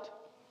Jesus helped?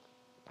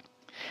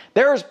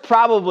 There is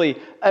probably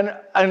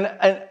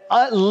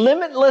a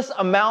limitless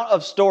amount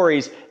of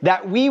stories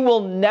that we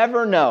will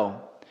never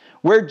know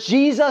where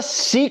Jesus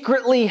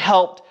secretly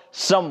helped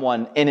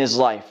someone in his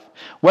life.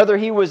 Whether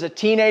he was a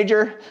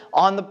teenager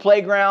on the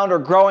playground or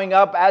growing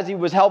up as he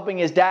was helping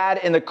his dad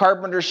in the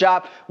carpenter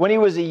shop, when he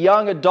was a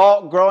young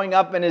adult growing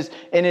up in his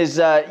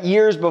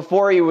years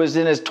before he was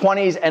in his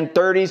 20s and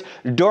 30s,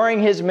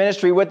 during his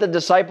ministry with the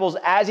disciples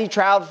as he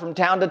traveled from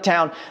town to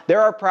town,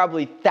 there are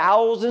probably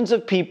thousands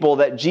of people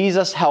that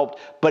Jesus helped,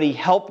 but he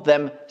helped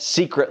them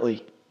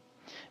secretly.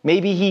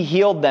 Maybe he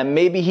healed them.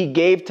 Maybe he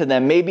gave to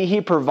them. Maybe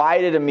he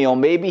provided a meal.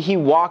 Maybe he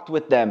walked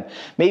with them.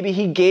 Maybe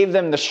he gave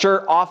them the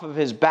shirt off of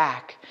his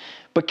back.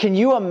 But can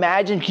you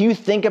imagine, can you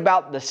think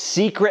about the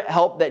secret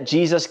help that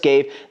Jesus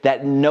gave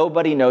that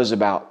nobody knows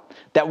about,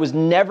 that was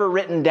never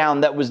written down,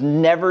 that was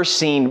never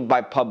seen by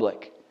the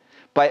public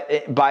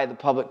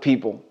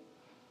people?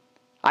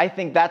 I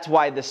think that's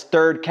why this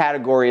third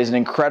category is an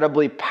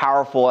incredibly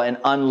powerful and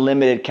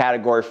unlimited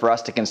category for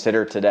us to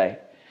consider today.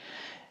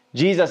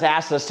 Jesus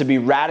asks us to be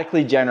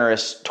radically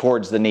generous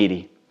towards the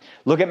needy.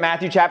 Look at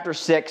Matthew chapter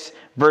 6,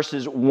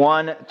 verses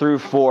 1 through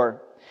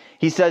 4.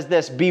 He says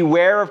this,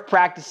 beware of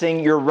practicing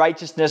your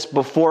righteousness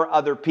before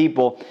other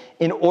people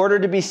in order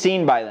to be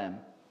seen by them.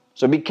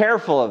 So be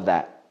careful of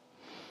that,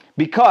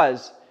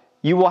 because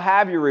you will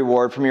have your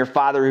reward from your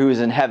Father who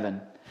is in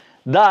heaven.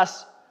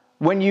 Thus,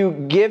 when you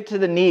give to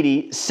the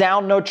needy,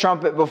 sound no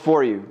trumpet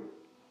before you,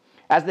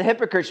 as the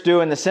hypocrites do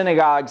in the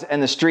synagogues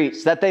and the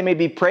streets, that they may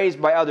be praised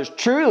by others.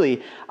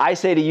 Truly, I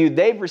say to you,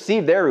 they've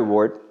received their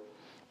reward.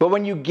 But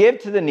when you give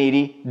to the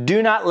needy,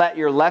 do not let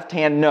your left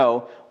hand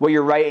know what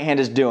your right hand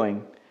is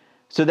doing,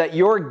 so that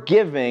your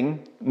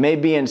giving may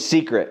be in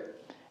secret,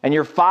 and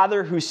your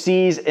Father who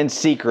sees in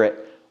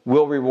secret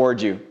will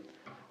reward you.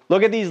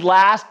 Look at these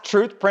last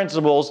truth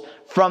principles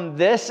from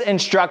this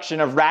instruction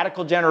of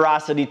radical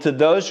generosity to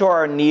those who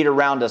are in need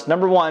around us.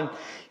 Number one,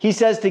 he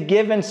says to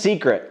give in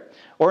secret.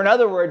 Or in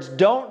other words,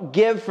 don't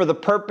give for the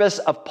purpose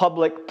of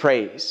public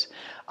praise.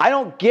 I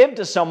don't give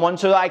to someone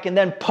so that I can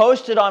then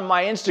post it on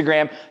my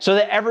Instagram so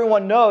that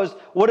everyone knows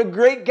what a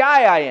great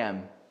guy I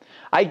am.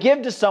 I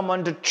give to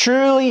someone to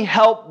truly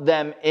help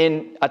them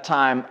in a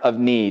time of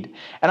need.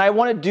 And I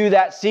want to do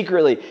that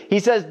secretly. He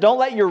says, don't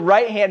let your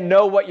right hand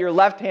know what your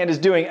left hand is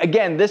doing.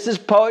 Again, this is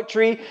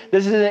poetry.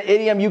 This is an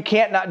idiom. You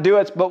can't not do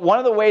it. But one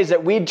of the ways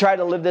that we try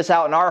to live this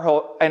out in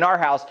our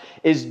house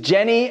is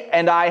Jenny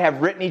and I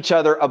have written each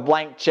other a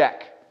blank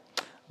check.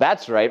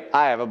 That's right.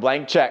 I have a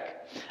blank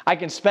check. I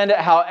can spend it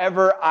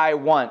however I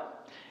want.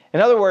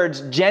 In other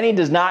words, Jenny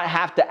does not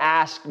have to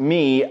ask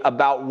me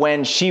about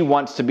when she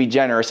wants to be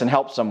generous and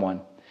help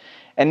someone.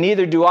 And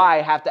neither do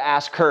I have to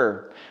ask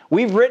her.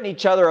 We've written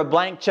each other a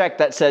blank check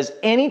that says,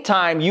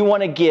 anytime you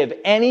want to give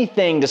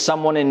anything to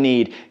someone in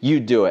need, you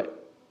do it.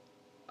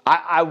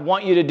 I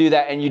want you to do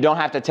that, and you don't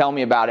have to tell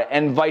me about it,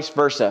 and vice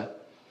versa.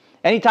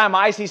 Anytime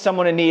I see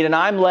someone in need and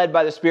I'm led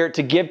by the Spirit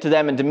to give to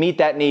them and to meet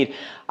that need,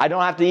 I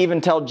don't have to even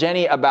tell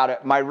Jenny about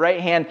it. My right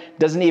hand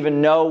doesn't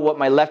even know what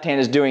my left hand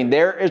is doing.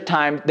 There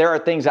are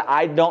things that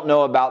I don't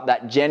know about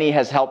that Jenny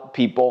has helped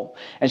people,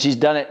 and she's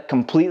done it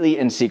completely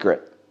in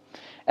secret.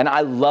 And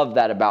I love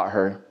that about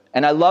her.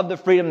 And I love the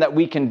freedom that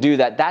we can do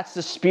that. That's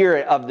the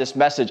spirit of this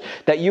message,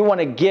 that you want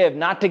to give,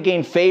 not to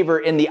gain favor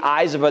in the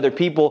eyes of other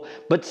people,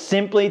 but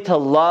simply to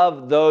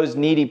love those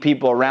needy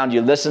people around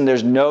you. Listen,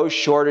 there's no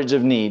shortage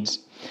of needs.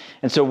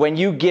 And so when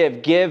you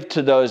give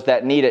to those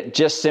that need it,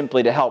 just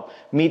simply to help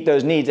meet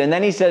those needs. And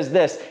then he says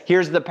this,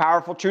 here's the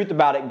powerful truth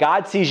about it.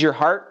 God sees your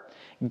heart.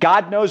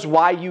 God knows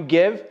why you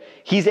give.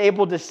 He's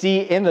able to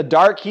see in the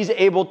dark. He's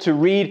able to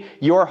read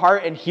your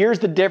heart. And here's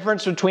the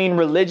difference between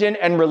religion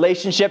and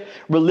relationship.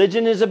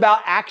 Religion is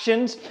about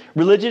actions.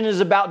 Religion is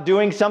about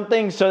doing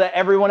something so that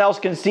everyone else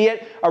can see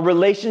it. A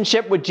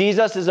relationship with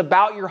Jesus is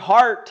about your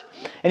heart.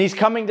 And he's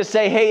coming to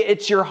say, hey,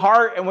 it's your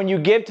heart. And when you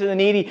give to the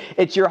needy,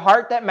 it's your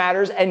heart that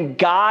matters. And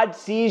God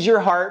sees your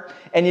heart.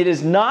 And it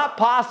is not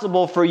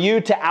possible for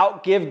you to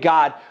outgive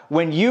God.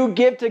 When you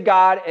give to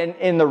God and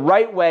in the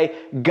right way,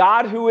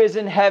 God who is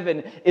in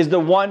heaven is the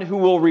one who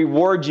will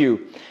reward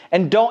you.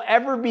 And don't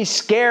ever be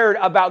scared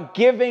about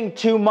giving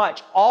too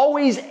much.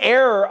 Always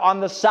err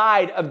on the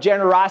side of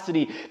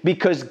generosity,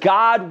 because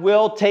God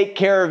will take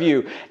care of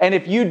you. And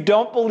if you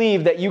don't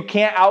believe that you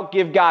can't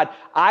outgive God,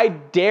 I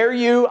dare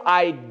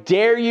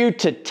you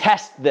to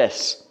test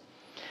this.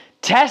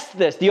 Test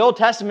this. The Old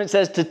Testament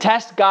says to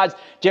test God's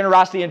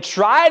generosity and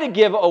try to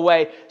give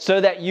away so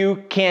that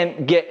you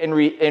can get in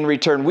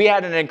return. We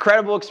had an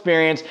incredible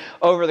experience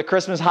over the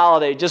Christmas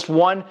holiday. Just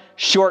one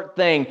short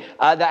thing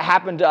that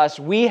happened to us.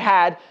 We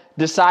had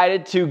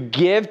decided to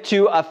give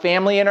to a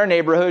family in our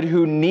neighborhood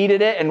who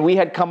needed it, and we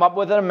had come up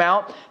with an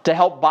amount to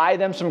help buy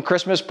them some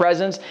Christmas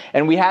presents.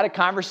 And we had a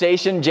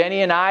conversation,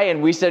 Jenny and I,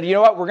 and we said, you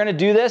know what, we're going to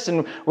do this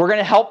and we're going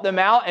to help them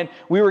out. And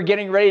we were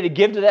getting ready to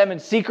give to them in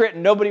secret,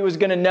 and nobody was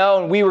going to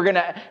know. And we were going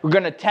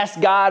to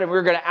test God, and we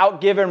were going to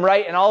outgive him,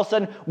 right? And all of a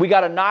sudden, we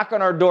got a knock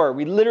on our door.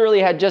 We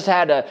literally had just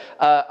had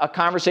a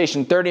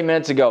conversation 30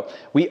 minutes ago.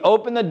 We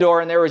opened the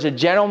door, and there was a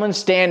gentleman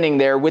standing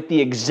there with the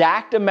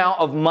exact amount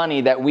of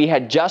money that we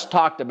had just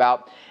talked about.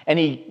 And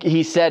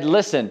he said,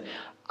 listen,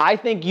 I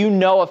think you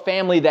know a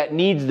family that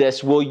needs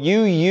this. Will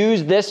you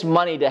use this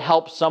money to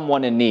help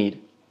someone in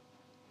need?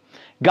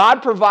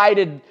 God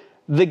provided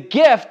the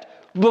gift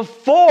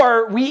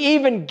before we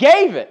even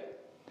gave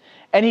it.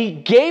 And he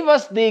gave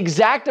us the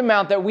exact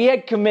amount that we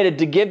had committed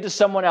to give to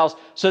someone else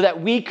so that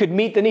we could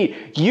meet the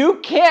need. You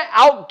can't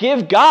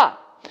outgive God.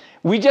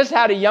 We just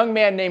had a young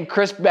man named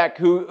Chris Beck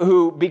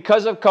who,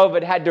 because of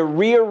COVID, had to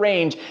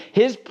rearrange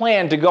his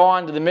plan to go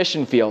on to the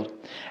mission field.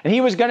 And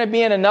he was going to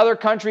be in another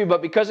country,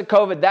 but because of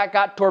COVID, that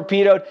got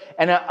torpedoed,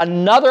 and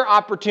another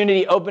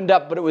opportunity opened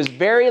up, but it was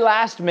very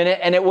last minute,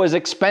 and it was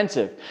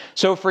expensive.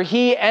 So for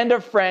he and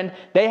a friend,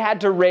 they had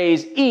to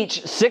raise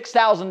each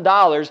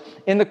 $6,000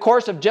 in the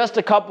course of just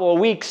a couple of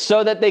weeks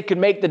so that they could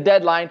make the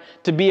deadline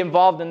to be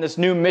involved in this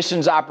new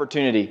missions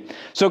opportunity.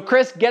 So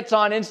Chris gets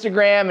on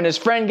Instagram, and his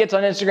friend gets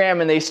on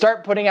Instagram, and they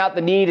start putting out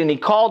the need, and he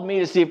called me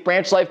to see if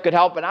Branch Life could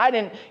help, and I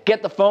didn't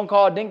get the phone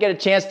call, didn't get a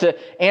chance to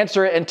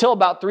answer it until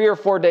about 3 or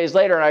 4 days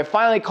later. And I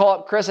finally call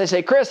up Chris. I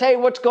say, Chris, hey,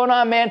 what's going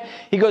on, man?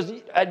 He goes,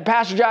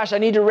 Pastor Josh, I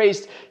need to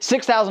raise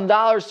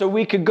 $6,000 so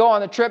we could go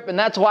on the trip, and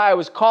that's why I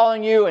was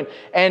calling you.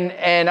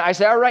 And I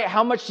said, all right,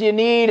 how much do you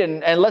need?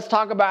 And let's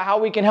talk about how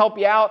we can help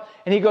you out.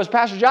 And he goes,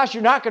 Pastor Josh,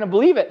 you're not going to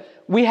believe it.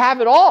 We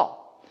have it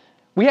all.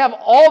 We have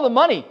all the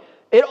money.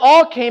 It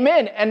all came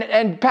in.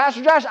 And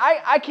Pastor Josh,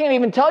 I can't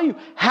even tell you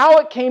how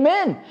it came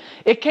in.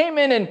 It came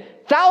in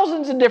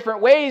thousands of different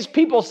ways.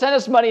 People sent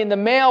us money in the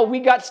mail. We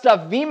got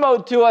stuff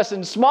Venmo'd to us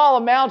in small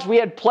amounts. We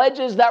had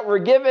pledges that were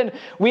given.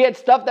 We had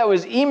stuff that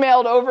was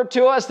emailed over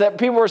to us that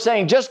people were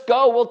saying, just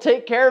go, we'll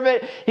take care of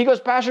it. He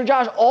goes, Pastor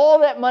Josh, all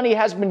that money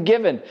has been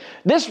given.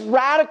 This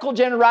radical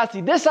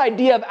generosity, this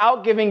idea of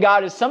outgiving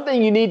God is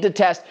something you need to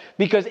test,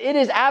 because it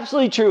is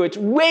absolutely true. It's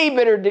way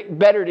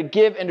better to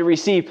give and to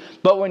receive.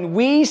 But when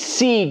we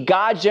see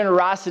God's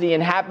generosity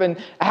and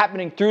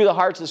happening through the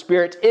hearts of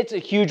spirits, it's a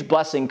huge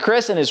blessing.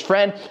 Chris and his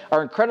friend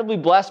are incredibly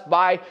blessed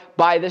by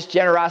this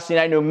generosity.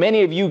 And I know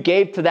many of you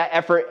gave to that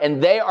effort,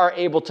 and they are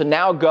able to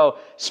now go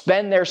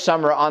spend their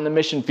summer on the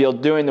mission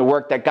field doing the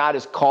work that God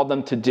has called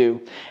them to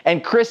do.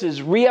 And Chris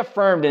is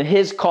reaffirmed in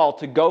his call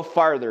to go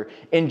farther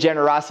in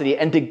generosity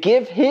and to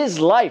give his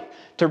life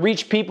to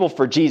reach people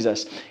for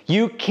Jesus.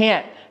 You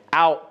can't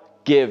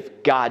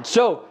outgive God.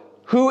 So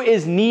who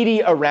is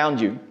needy around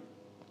you?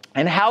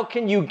 And how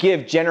can you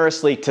give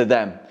generously to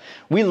them?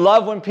 We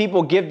love when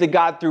people give to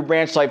God through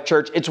Branch Life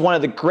Church. It's one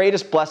of the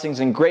greatest blessings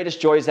and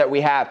greatest joys that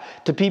we have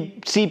to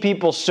see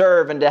people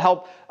serve and to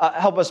help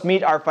us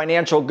meet our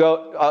financial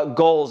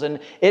goals. And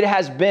it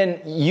has been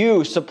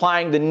you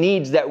supplying the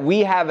needs that we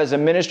have as a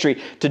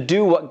ministry to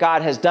do what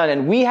God has done.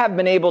 And we have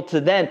been able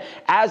to then,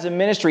 as a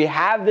ministry,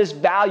 have this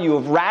value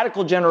of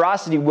radical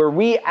generosity where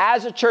we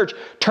as a church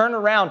turn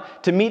around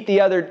to meet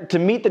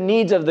the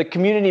needs of the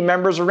community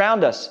members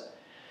around us.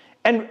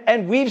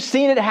 And we've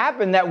seen it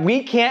happen that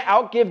we can't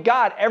outgive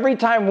God. Every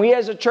time we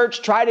as a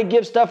church try to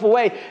give stuff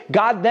away,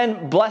 God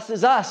then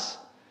blesses us.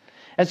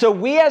 And so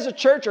we as a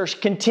church are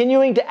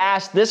continuing to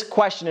ask this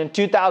question in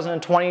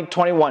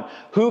 2020-21.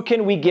 Who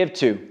can we give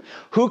to?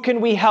 Who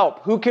can we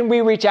help? Who can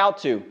we reach out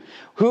to?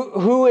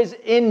 Who is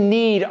in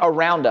need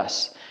around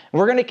us?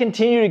 We're going to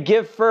continue to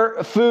give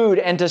for food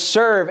and to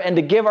serve and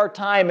to give our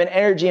time and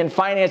energy and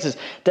finances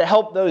to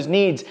help those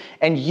needs.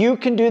 And you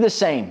can do the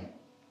same.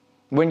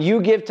 When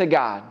you give to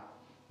God,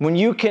 when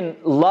you can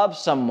love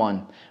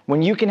someone,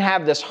 when you can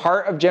have this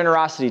heart of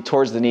generosity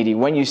towards the needy,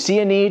 when you see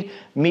a need,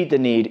 meet the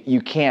need,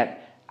 you can't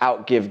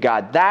outgive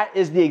God. That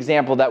is the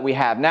example that we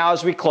have. Now,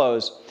 as we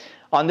close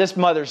on this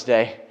Mother's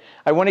Day,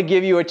 I want to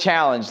give you a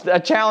challenge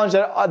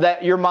that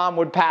your mom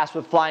would pass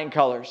with flying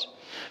colors.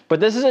 But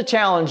this is a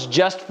challenge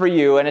just for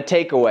you and a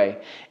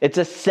takeaway. It's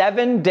a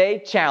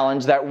 7-day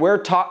challenge that we're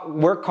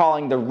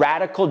calling the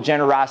Radical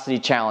Generosity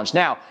Challenge.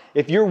 Now,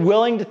 if you're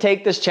willing to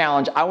take this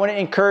challenge, I want to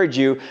encourage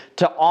you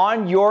to,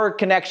 on your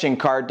connection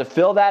card, to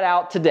fill that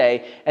out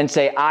today and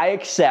say, I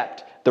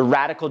accept the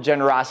Radical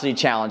Generosity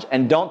Challenge.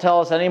 And don't tell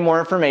us any more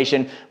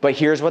information, but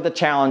here's what the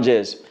challenge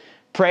is.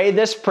 Pray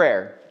this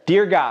prayer.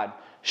 Dear God,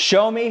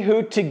 show me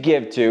who to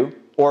give to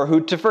or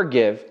who to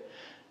forgive,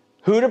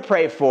 who to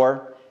pray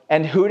for,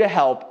 and who to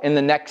help in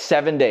the next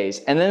 7 days.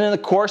 And then in the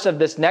course of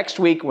this next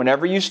week,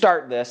 whenever you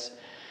start this,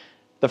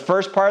 the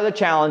first part of the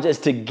challenge is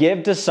to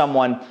give to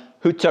someone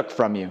who took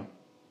from you.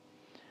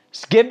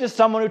 Give to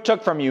someone who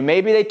took from you.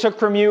 Maybe they took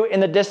from you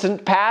in the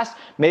distant past.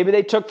 Maybe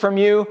they took from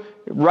you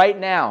right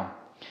now.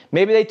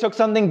 Maybe they took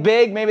something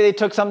big. Maybe they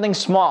took something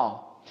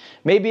small.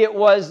 Maybe it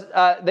was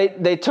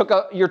they took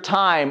your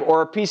time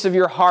or a piece of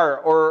your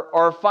heart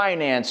or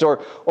finance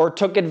or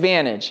took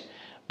advantage.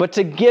 But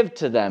to give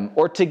to them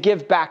or to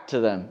give back to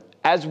them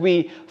as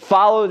we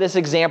follow this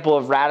example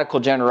of radical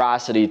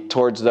generosity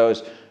towards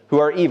those who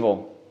are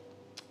evil.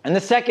 And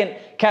the second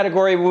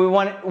category, we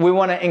want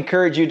to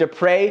encourage you to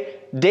pray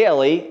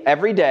daily,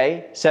 every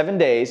day, 7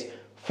 days,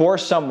 for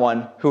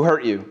someone who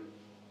hurt you.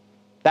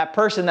 That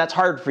person that's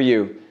hard for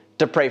you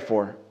to pray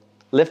for.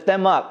 Lift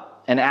them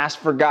up and ask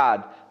for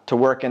God to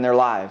work in their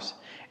lives.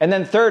 And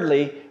then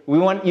thirdly, we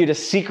want you to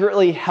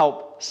secretly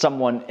help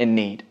someone in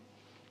need.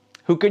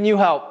 Who can you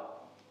help?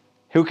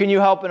 Who can you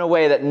help in a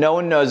way that no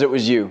one knows it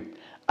was you?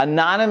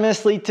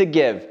 Anonymously to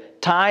give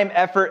time,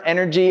 effort,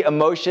 energy,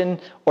 emotion,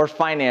 or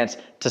finance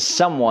to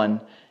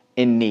someone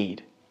in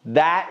need.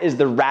 That is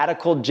the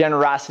Radical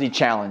Generosity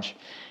Challenge.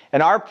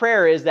 And our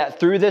prayer is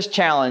that through this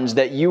challenge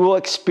that you will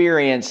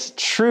experience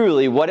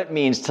truly what it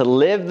means to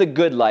live the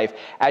good life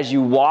as you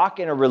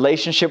walk in a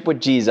relationship with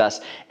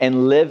Jesus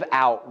and live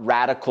out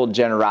radical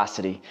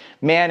generosity.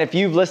 Man, if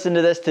you've listened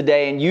to this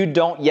today and you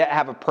don't yet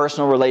have a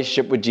personal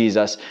relationship with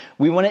Jesus,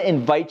 we want to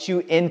invite you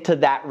into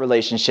that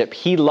relationship.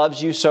 He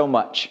loves you so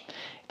much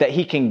that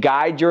He can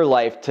guide your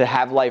life to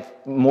have life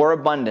more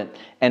abundant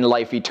and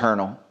life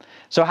eternal.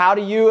 So how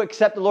do you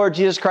accept the Lord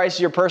Jesus Christ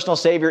as your personal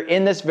Savior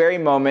in this very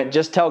moment?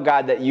 Just tell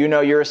God that you know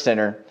you're a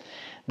sinner,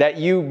 that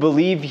you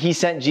believe He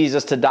sent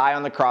Jesus to die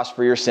on the cross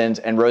for your sins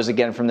and rose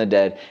again from the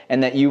dead,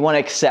 and that you want to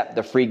accept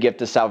the free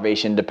gift of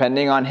salvation,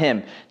 depending on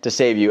Him to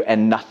save you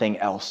and nothing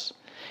else.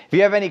 If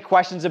you have any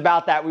questions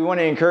about that, we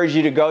want to encourage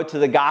you to go to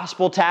the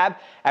Gospel tab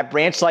at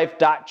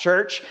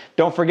branchlife.church.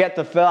 Don't forget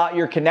to fill out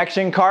your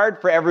connection card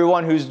for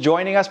everyone who's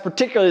joining us,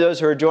 particularly those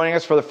who are joining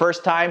us for the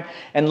first time,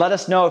 and let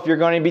us know if you're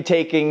going to be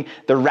taking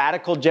the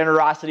Radical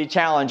Generosity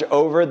Challenge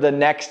over the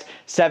next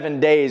 7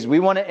 days. We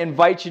want to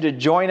invite you to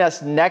join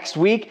us next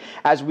week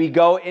as we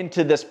go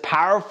into this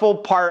powerful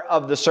part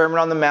of the Sermon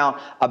on the Mount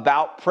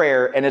about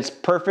prayer, and it's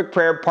Perfect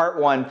Prayer Part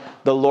 1,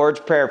 the Lord's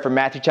Prayer from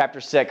Matthew chapter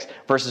 6,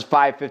 verses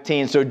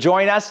 5-15. So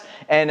join us,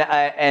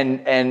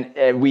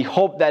 and we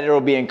hope that it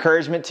will be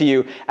encouragement to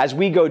you as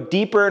we go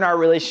deeper in our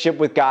relationship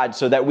with God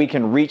so that we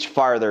can reach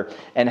farther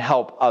and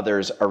help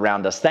others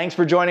around us. Thanks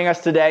for joining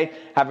us today.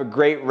 Have a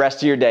great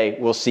rest of your day.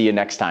 We'll see you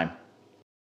next time.